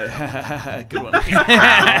stream. Good one. They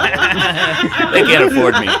can't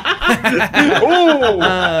afford me.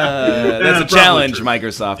 That's a challenge,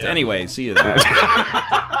 Microsoft. Anyway, see you there.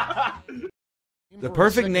 The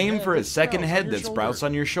perfect name for a second head that sprouts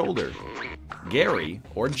on your shoulder. Gary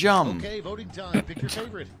or Jum. Okay, voting time. Pick your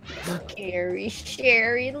favorite. Gary,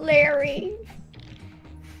 Sherry, Larry.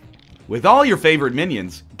 With all your favorite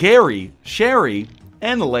minions, Gary, Sherry,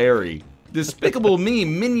 and Larry. Despicable Me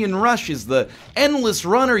Minion Rush is the endless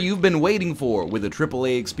runner you've been waiting for, with a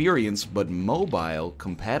AAA experience, but mobile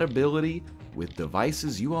compatibility with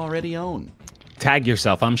devices you already own. Tag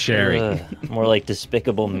yourself, I'm Sherry. More like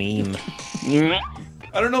Despicable Meme. I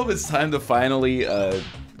don't know if it's time to finally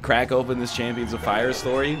crack open this Champions of Fire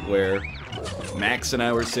story, where Max and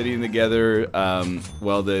I were sitting together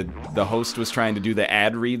while the host was trying to do the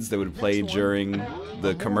ad reads that would play during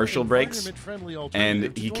the commercial breaks,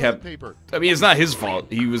 and he kept, I mean, it's not his fault,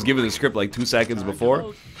 he was given the script like 2 seconds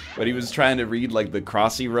before, but he was trying to read like the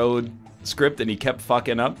Crossy Road script, and he kept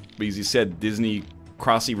fucking up, because he said Disney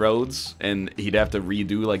Crossy Roads, and he'd have to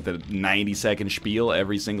redo like the 90-second spiel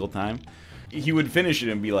every single time. He would finish it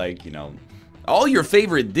and be like, you know, all your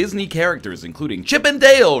favorite Disney characters, including Chip and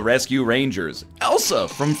Dale, Rescue Rangers, Elsa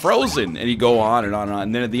from Frozen, and he'd go on and on and on,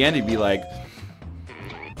 and then at the end he'd be like,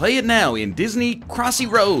 play it now in Disney Crossy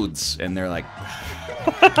Roads, and they're like,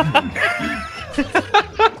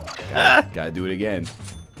 gotta do it again.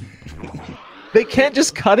 They can't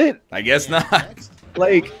just cut it? I guess not.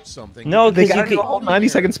 Like, no, they because got you could a whole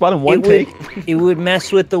 90-second spot in one take. It would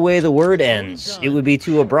mess with the way the word ends. It would be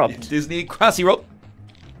too abrupt. Disney Crossy Road.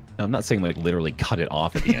 No, I'm not saying like literally cut it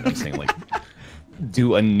off at the end. I'm saying like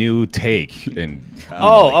do a new take and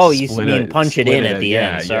you mean punch it in at the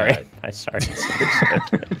end. Sorry. I'm sorry.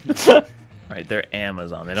 Right, they're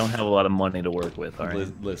Amazon. They don't have a lot of money to work with, all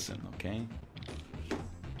right? Listen, okay?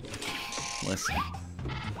 Listen.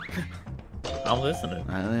 I'm listening.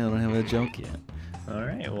 I don't have a joke yet. All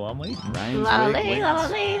right, well, I'm waiting.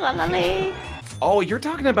 La-la-lee. Oh, you're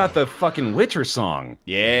talking about the fucking Witcher song.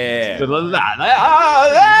 Yeah. Yes.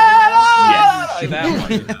 That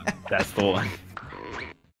one. That's the one.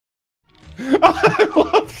 I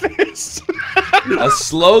love this. A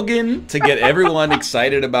slogan to get everyone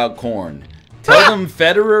excited about corn. Tell them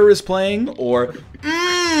Federer is playing, or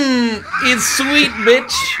It's sweet,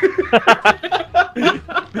 bitch.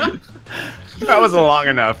 That wasn't long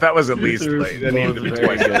enough. That was at least late. That needed to be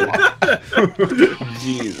twice.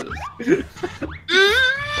 Jesus.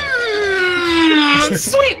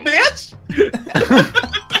 Sweet bitch.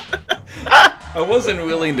 I wasn't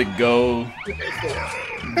willing to go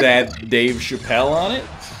that Dave Chappelle on it,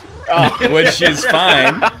 which is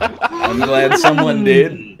fine. I'm glad someone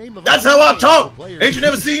did. That's how I talk. Ain't you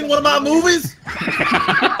never seen one of my movies?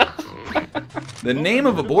 The name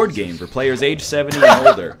of a board game for players age 70 and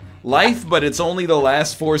older. Life, but it's only the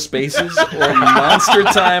last 4 spaces, or Monster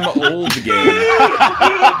Time Old Game.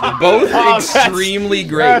 Both extremely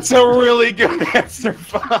great. That's a really good answer.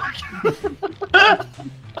 Fuck.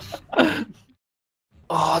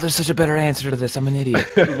 Oh, there's such a better answer to this. I'm an idiot.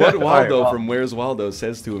 What Waldo from Where's Waldo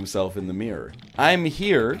says to himself in the mirror? I'm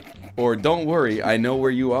here, or don't worry, I know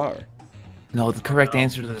where you are. No, the correct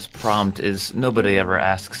answer to this prompt is nobody ever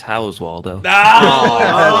asks how's Waldo.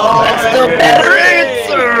 That's the better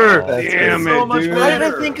answer! Damn it, dude. Why did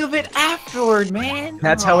I think of it afterward, man?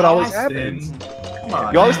 That's how it always happens. Come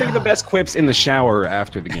on. You always think of the best quips in the shower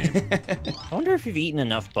after the game. I wonder if you've eaten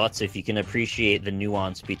enough butts if you can appreciate the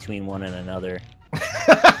nuance between one and another.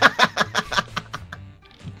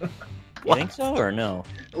 You think so or no?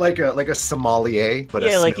 Like a sommelier, but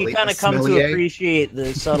yeah, a like you kind of come to appreciate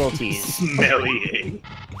the subtleties. Smelly.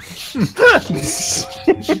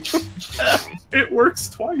 It works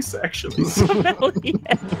twice, actually.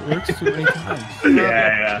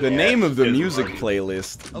 Yeah. The name of the music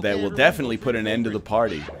playlist that will definitely put an end to the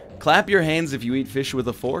party. Clap your hands if you eat fish with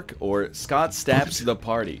a fork, or Scott Stapp's the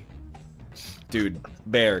party. Dude,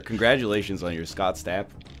 Bear, congratulations on your Scott Stapp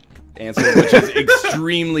answer, which is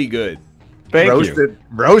extremely good. Thank Roasted.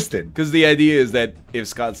 Roasted. Because the idea is that if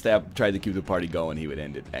Scott Stapp tried to keep the party going, he would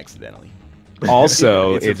end it accidentally.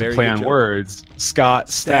 Also, It's a it's very a play good on joke. words. Scott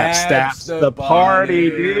Stapp Stapp's Staps the party,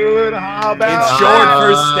 dude. How about It's short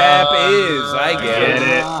for Stapp is. I get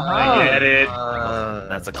it. I get it.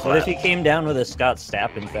 That's a What clap. if he came down with a Scott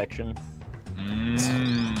Stapp infection?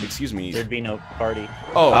 Excuse me. There'd be no party.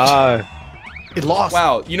 Oh. It lost.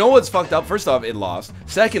 Wow, you know what's fucked up? First off, it lost.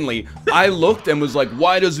 Secondly, I looked and was like,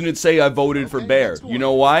 why doesn't it say I voted for Bear? You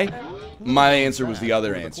know why? My answer was the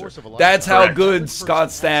other answer. That's how good Scott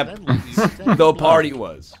Stapp the party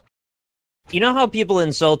was. You know how people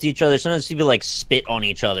insult each other? Sometimes people like spit on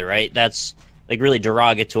each other, right? That's like really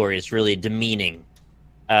derogatory. It's really demeaning.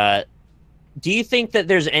 Do you think that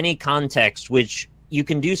there's any context which you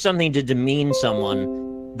can do something to demean someone,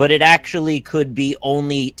 but it actually could be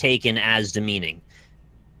only taken as demeaning?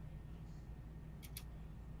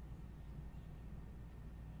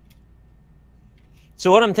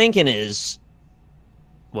 So what I'm thinking is,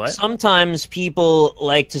 What? sometimes people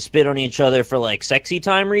like to spit on each other for like sexy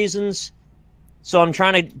time reasons. So I'm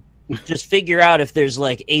trying to just figure out if there's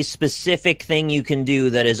like a specific thing you can do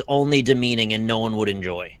that is only demeaning and no one would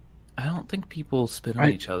enjoy. I don't think people spit on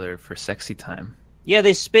each other for sexy time. Yeah,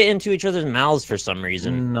 they spit into each other's mouths for some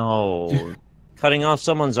reason. No. Cutting off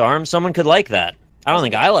someone's arm, someone could like that. I don't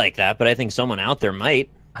think I like that, but I think someone out there might.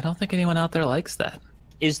 I don't think anyone out there likes that.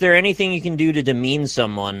 Is there anything you can do to demean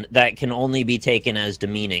someone that can only be taken as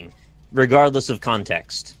demeaning, regardless of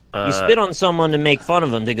context? You spit on someone to make fun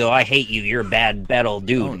of them, to go, I hate you, you're a bad old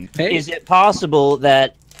dude. Hey. Is it possible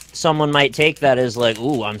that someone might take that as like,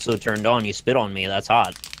 ooh, I'm so turned on, you spit on me, that's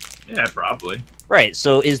hot? Yeah, probably. Right,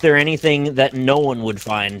 so is there anything that no one would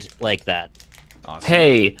find like that? Awesome.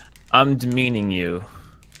 Hey, I'm demeaning you.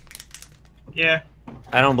 Yeah.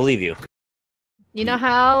 I don't believe you. You know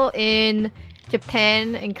how in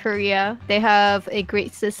Japan and Korea they have a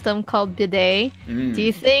great system called bidet? Do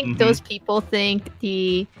you think those people think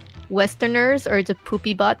the Westerners are the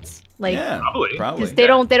poopy butts? Like, Yeah, Probably. probably. because they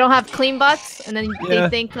don't have clean butts, and then they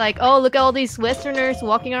think like, oh, look at all these Westerners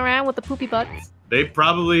walking around with the poopy butts. They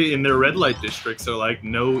probably, in their red light districts, are like,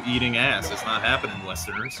 no eating ass. It's not happening,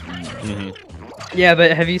 Westerners. Yeah,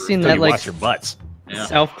 but have you seen Until that you like wash your butts. Yeah.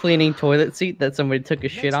 self-cleaning toilet seat that somebody took a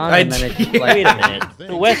shit on I and then did. it like Wait a minute.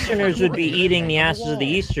 The Westerners would be eating the asses of the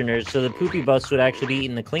Easterners, so the poopy butts would actually be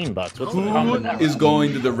eating the clean butts. What's the problem with that? Is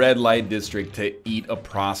going to the red light district to eat a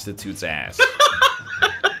prostitute's ass.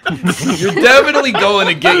 You're definitely going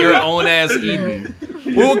to get your own ass eaten.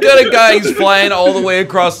 What kind of guy is flying all the way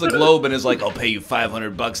across the globe and is like, I'll pay you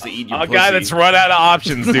 $500 to eat your A pussy? guy that's run out of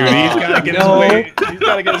options, dude. He's gotta get his way. He's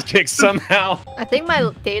gotta get his kick somehow. I think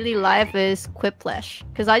my daily life is Quiplash,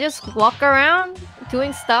 because I just walk around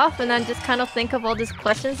doing stuff and then just kind of think of all these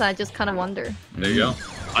questions and I just kind of wonder. There you go.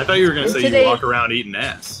 I thought you were going to say Today- you walk around eating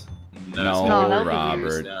ass. No, No, that would be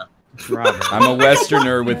Robert. Yeah. Robert. I'm a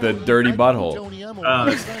Westerner with a dirty butthole.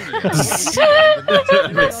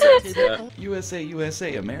 USA,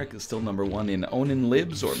 USA, America's still #1 in owning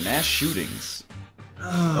libs or mass shootings.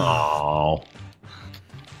 Oh.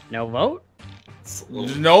 No vote?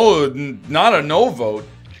 No, not a no vote.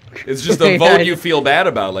 It's just a vote you feel bad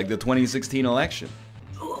about, like the 2016 election.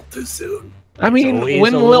 A little too soon. I mean,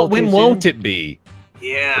 when won't it be?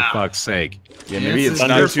 Yeah. For fuck's sake. Yeah, maybe it's a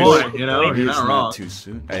not good too point, soon. you know, Maybe you're it's not not wrong. too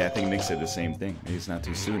soon. I think Nick said the same thing. Maybe it's not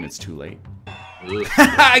too soon, it's too late.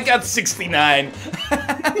 I got 69.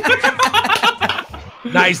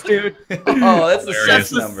 Nice, dude. Oh, that's the That's sex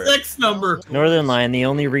the number. sex number. Northern Line, the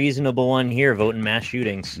only reasonable one here, voting mass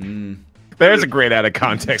shootings. There's a great out of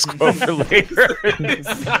context quote for later.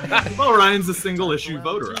 Well, Ryan's a single issue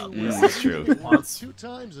voter out there. That's true. He wants 2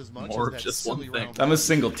 times as much more as of that just one silly thing. round I'm a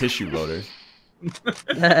single tissue voter.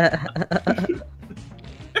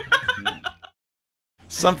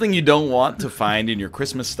 Something you don't want to find in your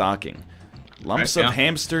Christmas stocking. Lumps Right, of yeah.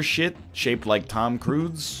 hamster shit shaped like Tom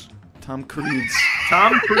Cruise. Tom Cruise.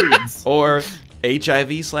 Or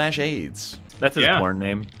HIV/AIDS. That's his Yeah. porn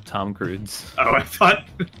name, Tom Cruise. Oh, I thought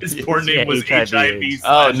his porn name was HIV.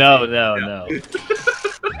 Oh, no.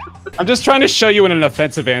 I'm just trying to show you what an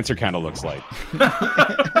offensive answer kind of looks like.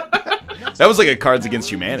 That was like a Cards Against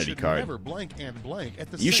Humanity card. never blank and blank at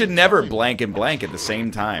the You same should never time. blank and blank at the same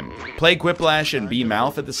time. Play Quiplash and be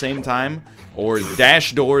mouth at the same time, or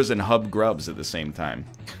dash doors and hub grubs at the same time.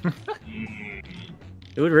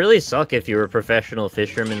 It would really suck if you were a professional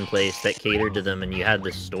fisherman place that catered to them and you had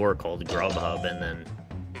this store called Grubhub and then,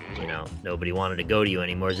 you know, nobody wanted to go to you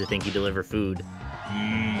anymore because they think you deliver food.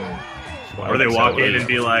 Or they walk in and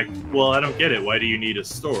be like, well, I don't get it. Why do you need a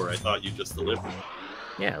store? I thought you just delivered.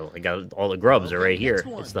 Yeah, I got all the grubs are right here.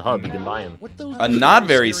 It's the hub, you can buy them. A not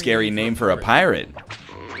very scary name for a pirate.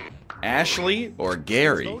 Ashley or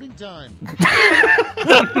Gary?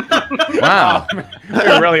 Wow.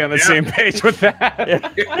 We're really on the same page with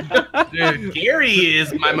that. Dude, Gary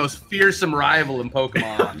is my most fearsome rival in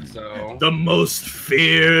Pokemon, so... The most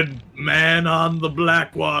feared man on the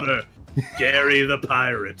Blackwater. Gary the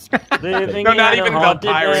pirate. No, not even the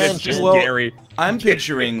pirate, it's just Gary. I'm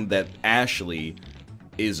picturing that Ashley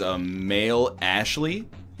is a male Ashley.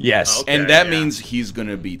 Yes. And that means he's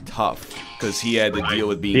gonna be tough, because he had to deal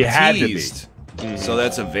with being He had to be. teased. So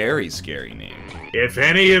that's a very scary name. If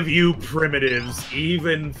any of you primitives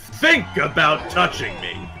even think about touching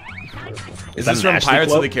me. Is this from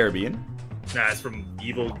Pirates of the Caribbean? Nah, it's from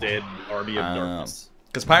Evil Dead Army of Darkness.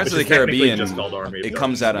 Because Pirates of Which the is technically Caribbean, just called Army of it Darkness.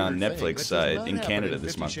 comes out on Netflix in Canada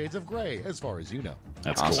this 50 month. Shades of Grey, as far as you know.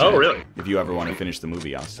 That's Awesome. cool. Oh, really? If you ever want to finish the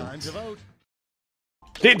movie, Austin. Time to vote.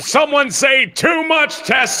 Did someone say too much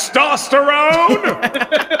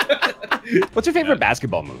testosterone? What's your favorite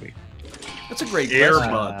basketball movie? That's a great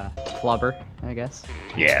Airbud. Flubber, I guess.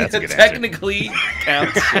 Yeah, that's a good answer. Technically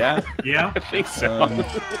counts, yeah. Yeah. I think so.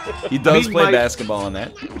 He does mean, play my- basketball in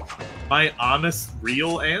that. My honest,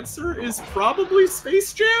 real answer is probably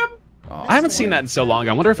Space Jam. I haven't seen that in so long.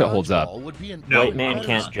 I wonder if it holds up. No. White man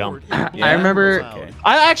can't jump. I remember. Okay.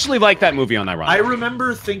 I actually like that movie on Ironic. I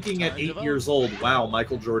remember thinking at 8 years old, wow,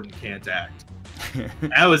 Michael Jordan can't act.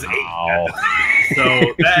 That was 8. Oh.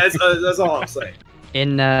 So that's all I'm saying.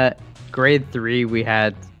 In grade 3, we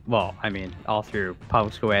had, well, I mean, all through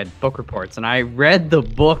public school, we had book reports, and I read the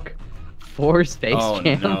book for Space Oh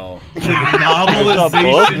Jam. no.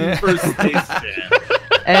 Novelization for Space Jam.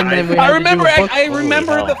 And then we had I to remember. do a book- I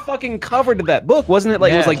remember the fucking cover to that book, wasn't it?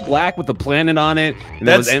 Like it was Yeah. like black with the planet on it. And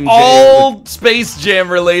there was That's MJ all Space Jam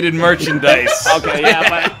related merchandise. Okay, yeah,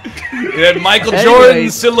 but It had Michael Anyways.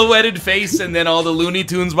 Jordan's silhouetted face and then all the Looney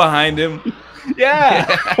Tunes behind him. yeah.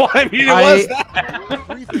 Well, I mean, it was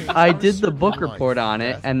that. I did the book report on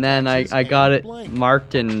it, and then I got it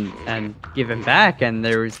marked and given back, and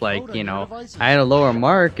there was like, you know, I had a lower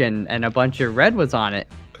mark and a bunch of red was on it.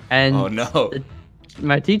 And Oh no.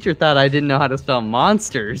 my teacher thought I didn't know how to spell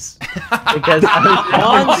monsters because I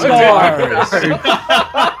Monstars!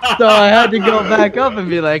 so I had to go back up and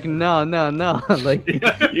be like, no, like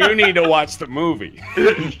You need to watch the movie.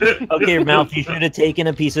 Okay, Mouth, you should have taken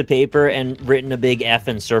a piece of paper and written a big F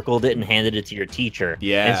and circled it and handed it to your teacher.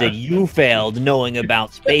 Yeah. And said, you failed knowing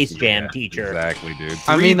about Space Jam, teacher. Exactly, dude.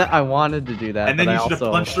 I mean, I wanted to do that, And then but you I should have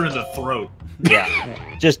also punched her in the throat. Yeah.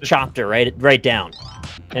 Just chopped her right down.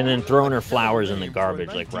 And then thrown her flowers in the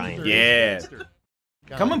garbage like Ryan. Yeah.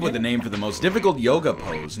 Come up with a name for the most difficult yoga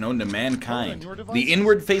pose known to mankind. The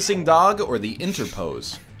inward-facing dog or the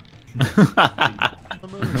interpose? The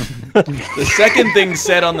second thing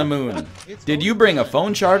said on the moon. Did you bring a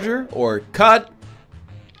phone charger or cut?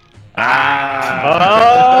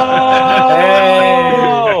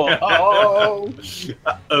 Oh!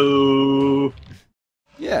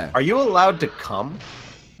 Are you allowed to come?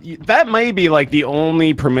 That may be like the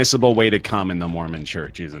only permissible way to come in the Mormon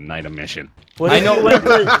church is a night of mission. What if you went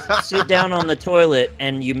to sit down on the toilet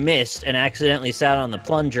and you missed and accidentally sat on the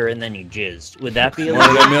plunger and then you jizzed? Would that be a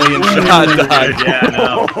million shot dodge? Yeah,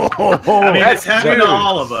 no. I mean, it's happening to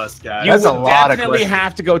all of us, guys. You definitely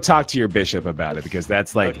have to go talk to your bishop about it because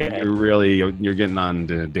that's like you're getting on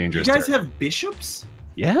to dangerous. You guys have bishops?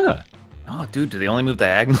 Yeah. Oh, dude, do they only move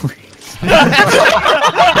diagonally?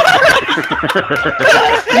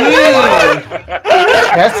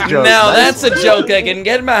 That's a joke. Now that's a joke I can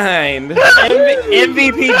get behind.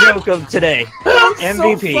 MVP joke of today.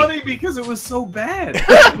 MVP. So funny because it was so bad.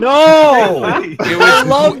 No, I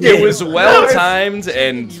loved it. It was well timed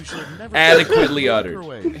and adequately uttered.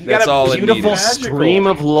 That's all it needed. Beautiful stream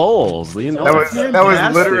of lulls. You know, that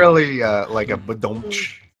was literally like a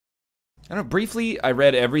badonch. I don't know, briefly, I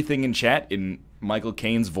read everything in chat in Michael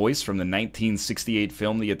Caine's voice from the 1968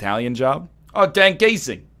 film The Italian Job. Oh, Dan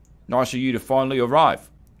Giesing. Nice of you to finally arrive.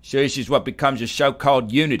 So this is what becomes your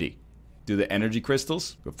so-called unity. Do the energy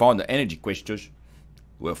crystals? We'll find the energy crystals.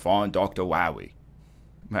 We'll find Dr. Wowie.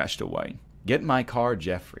 Master Wayne. Get my car,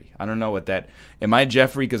 Jeffrey. I don't know what that... Am I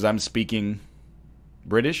Jeffrey because I'm speaking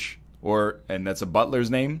British? And that's a butler's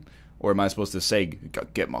name? Or am I supposed to say,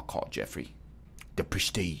 get my car, Jeffrey? The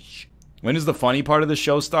prestige. When does the funny part of the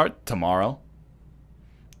show start? Tomorrow?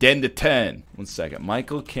 10 to 10. 1 second.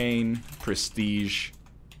 Michael Caine, prestige,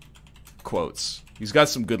 quotes. He's got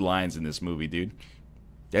some good lines in this movie, dude.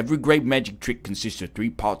 Every great magic trick consists of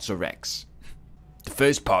 3 parts or X. The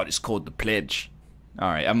first part is called the pledge.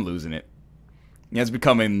 Alright, I'm losing it. Yeah, it's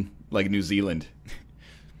becoming like New Zealand.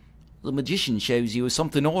 The magician shows you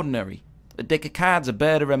something ordinary. A deck of cards, a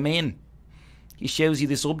bird, or a man. He shows you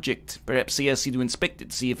this object. Perhaps he asks you to inspect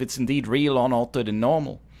it, see if it's indeed real, unaltered, and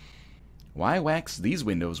normal. Why wax these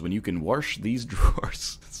windows when you can wash these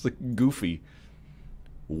drawers? It's like goofy.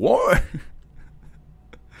 Why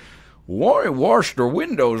wash the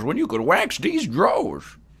windows when you could wax these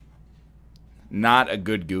drawers? Not a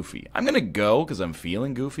good goofy. I'm gonna go because I'm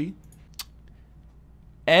feeling goofy.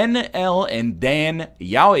 NL and Dan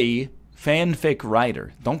Yaoi fanfic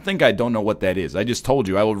writer. Don't think I don't know what that is. I just told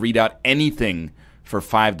you I will read out anything for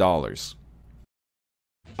 $5.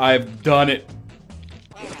 I've done it.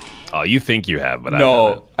 Oh, you think you have, but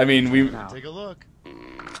no. I mean, we. Take a look.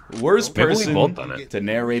 Worst Maybe we person both done it. to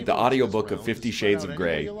narrate the audiobook of 50 Shades of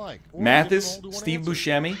Grey. Mathis, Steve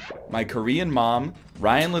Buscemi, my Korean mom,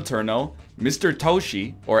 Ryan Letourneau, Mr.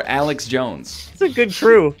 Toshi, or Alex Jones. It's a good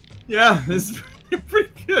crew. Yeah, this is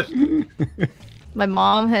pretty good. My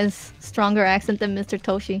mom has stronger accent than Mr.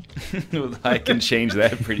 Toshi. I can change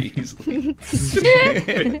that pretty easily.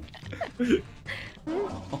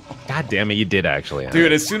 God damn it, you did actually.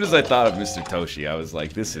 Dude, as soon as I thought of Mr. Toshi, I was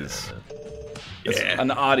like, this is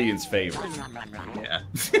an audience favorite. Yeah.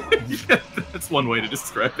 That's one way to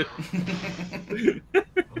describe it.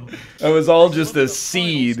 It was all just a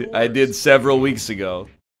seed I did several weeks ago.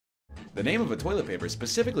 The name of a toilet paper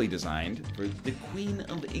specifically designed for the Queen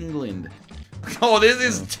of England. Oh, this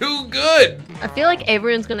is too good! I feel like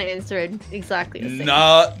everyone's gonna answer it exactly the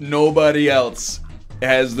same. Nobody else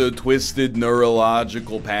has the twisted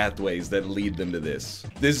neurological pathways that lead them to this.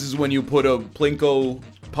 This is when you put a Plinko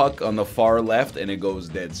puck on the far left and it goes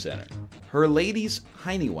dead center. Her Lady's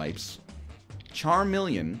Heiny Wipes,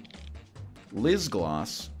 Charmillion, Liz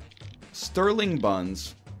Gloss, Sterling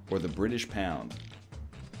Buns, or the British Pound.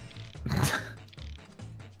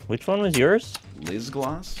 Which one was yours? Liz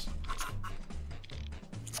Gloss?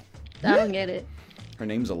 I don't get it. Her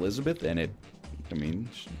name's Elizabeth, and it, I mean,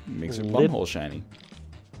 makes her bumhole shiny.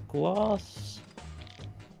 Gloss.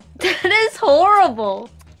 That is horrible.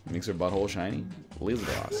 Makes her butthole shiny. Liz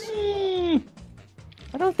Gloss. I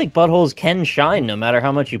don't think buttholes can shine no matter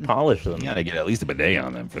how much you polish them. You gotta get at least a bidet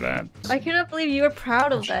on them for that. I cannot believe you were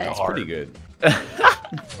proud of that. It's pretty good. I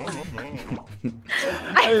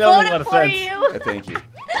voted for you. Thank you.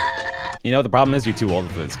 You know, the problem is you're too old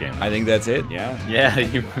for this game. I think that's it, yeah. Yeah,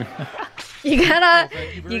 you... You gotta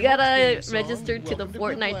register to the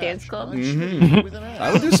Fortnite dance club.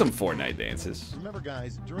 I would do some Fortnite dances.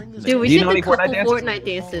 Dude, we should do a couple Fortnite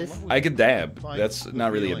dances. I could dab. That's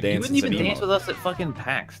not really a dance. You wouldn't even it's an dance emo. with us at fucking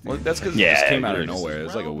PAX. Well, that's because it just came out of nowhere. It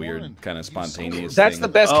was like a weird kind of spontaneous That's thing. the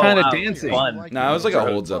best kind of dancing. Fun. No, it was like a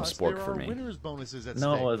holds-up sport for me.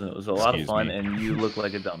 No, it wasn't. It was a lot of fun, and you look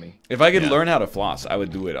like a dummy. If I could learn how to floss, I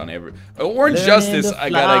would do it on every... Orange Justice, I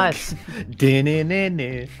gotta...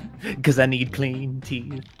 Because I need clean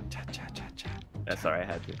teeth. That's sorry, I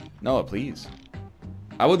had to. No, please.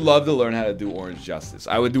 I would love to learn how to do Orange Justice.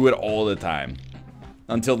 I would do it all the time.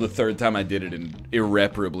 Until the third time I did it and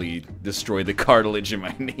irreparably destroyed the cartilage in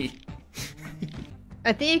my knee.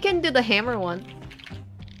 I think you can do the hammer one.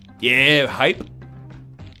 Yeah, hype.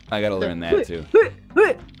 I gotta learn that too.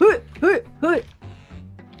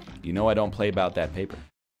 You know I don't play about that paper.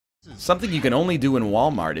 Something you can only do in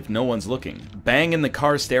Walmart if no one's looking. Bang in the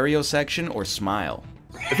car stereo section or smile.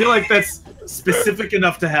 I feel like that's specific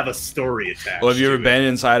enough to have a story attached. Well, have you ever been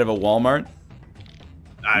inside of a Walmart?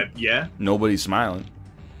 Yeah. Nobody's smiling.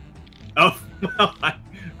 Oh, well,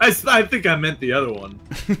 I think I meant the other one.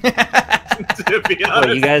 To be honest.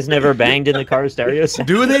 What, you guys never banged in the car stereo section?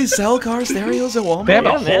 Do they sell car stereos at Walmart? They have a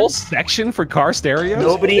Yeah, whole man. section for car stereos?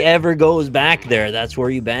 Nobody ever goes back there. That's where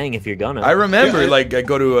you bang if you're gonna. I remember, like, I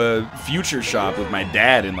go to a Future shop with my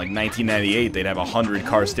dad in, like, 1998. They'd have 100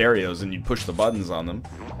 car stereos, and you'd push the buttons on them.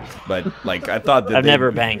 But, like, I thought that I've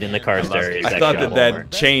never banged in the car stereo I section. thought at that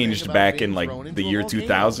Walmart. changed back in, like, the year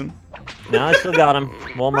 2000. No, I still got them.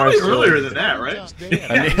 Walmart's Probably still... earlier than that, right?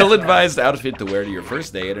 An ill-advised outfit to wear to your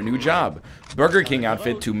first day at a new job. Burger King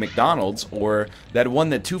outfit to McDonald's, or that one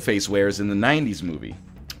that Two-Face wears in the 90s movie.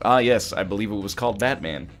 Ah, yes, I believe it was called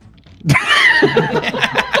Batman.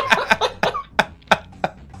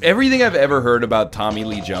 Everything I've ever heard about Tommy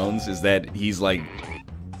Lee Jones is that he's, like,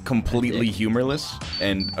 completely humorless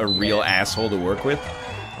and a real asshole to work with.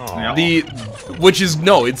 Which is,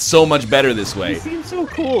 no, it's so much better this way. He seems so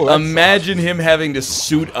cool. Imagine him having to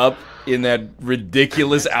suit up in that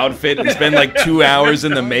ridiculous outfit and spend like 2 hours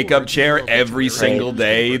in the makeup chair every single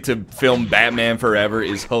day to film Batman Forever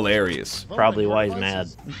is hilarious. Probably why he's mad.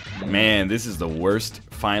 Man, this is the worst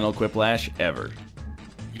final Quiplash ever.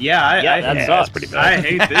 Yeah, that's pretty bad. I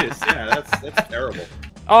hate this. Yeah, that's terrible.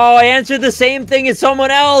 Oh, I answered the same thing as someone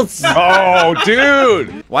else. Oh,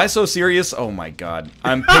 dude! Why so serious? Oh my god.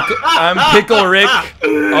 I'm Pickle Rick.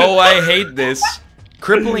 Oh, I hate this.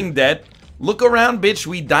 Crippling debt. Look around, bitch,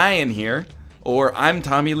 we die in here. Or I'm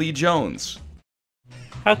Tommy Lee Jones.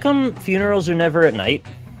 How come funerals are never at night?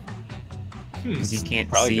 Because you can't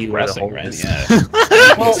Probably see where the depressing, hole right? is.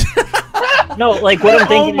 Yeah. Well, no, like what I'm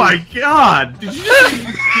thinking. Oh my god! Did you just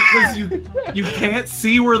because you can't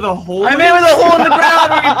see where the hole I is? mean with a hole in the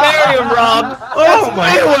ground where you bury him, Rob! Oh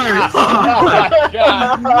my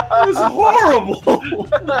god! This is horrible!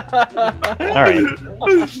 All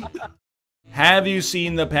right. Have you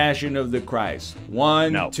seen The Passion of the Christ?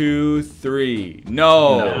 One, No. 2, 3.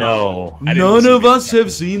 No. No. None of us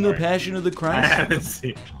have seen The Passion of the I Christ. haven't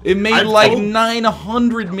seen. It made I've like told-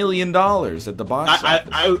 $900 million at the box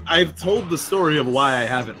office. I've told the story of why I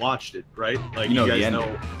haven't watched it, right? Like You know you the guys ending.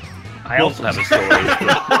 know. I also have a story.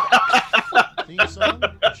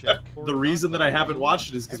 The reason that I haven't watched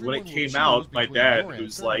it is because when it came out, my dad,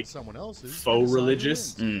 who's like faux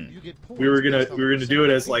religious, we were gonna do it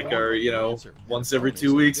as like our once every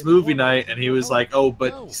 2 weeks movie night, and he was like, "Oh,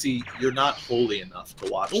 but you see, you're not holy enough to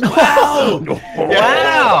watch that." Wow!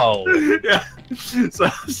 Wow! Yeah. So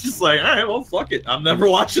I was just like, "All right, well, fuck it. I'm never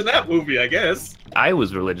watching that movie, I guess." I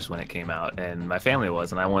was religious when it came out, and my family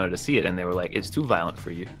was, and I wanted to see it, and they were like, "It's too violent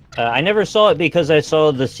for you." I never saw it because I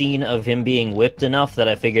saw the scene of him being whipped enough that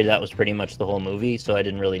I figured that was pretty much the whole movie, so I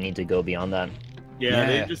didn't really need to go beyond that. Yeah, Yeah.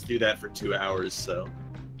 they just do that for 2 hours, so.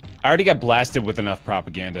 I already got blasted with enough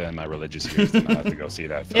propaganda in my religious years to not have to go see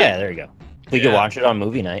that film. Yeah, there you go. We could watch it on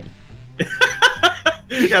movie night.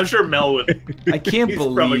 Yeah, I'm sure Mel would. I can't He's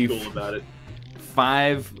probably believe cool about it.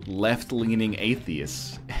 5 left-leaning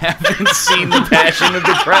atheists haven't seen The Passion of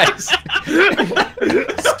the Christ.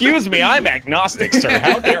 Excuse me, I'm agnostic, sir.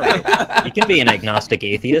 How dare you? You can be an agnostic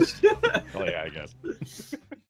atheist. Oh yeah, I guess.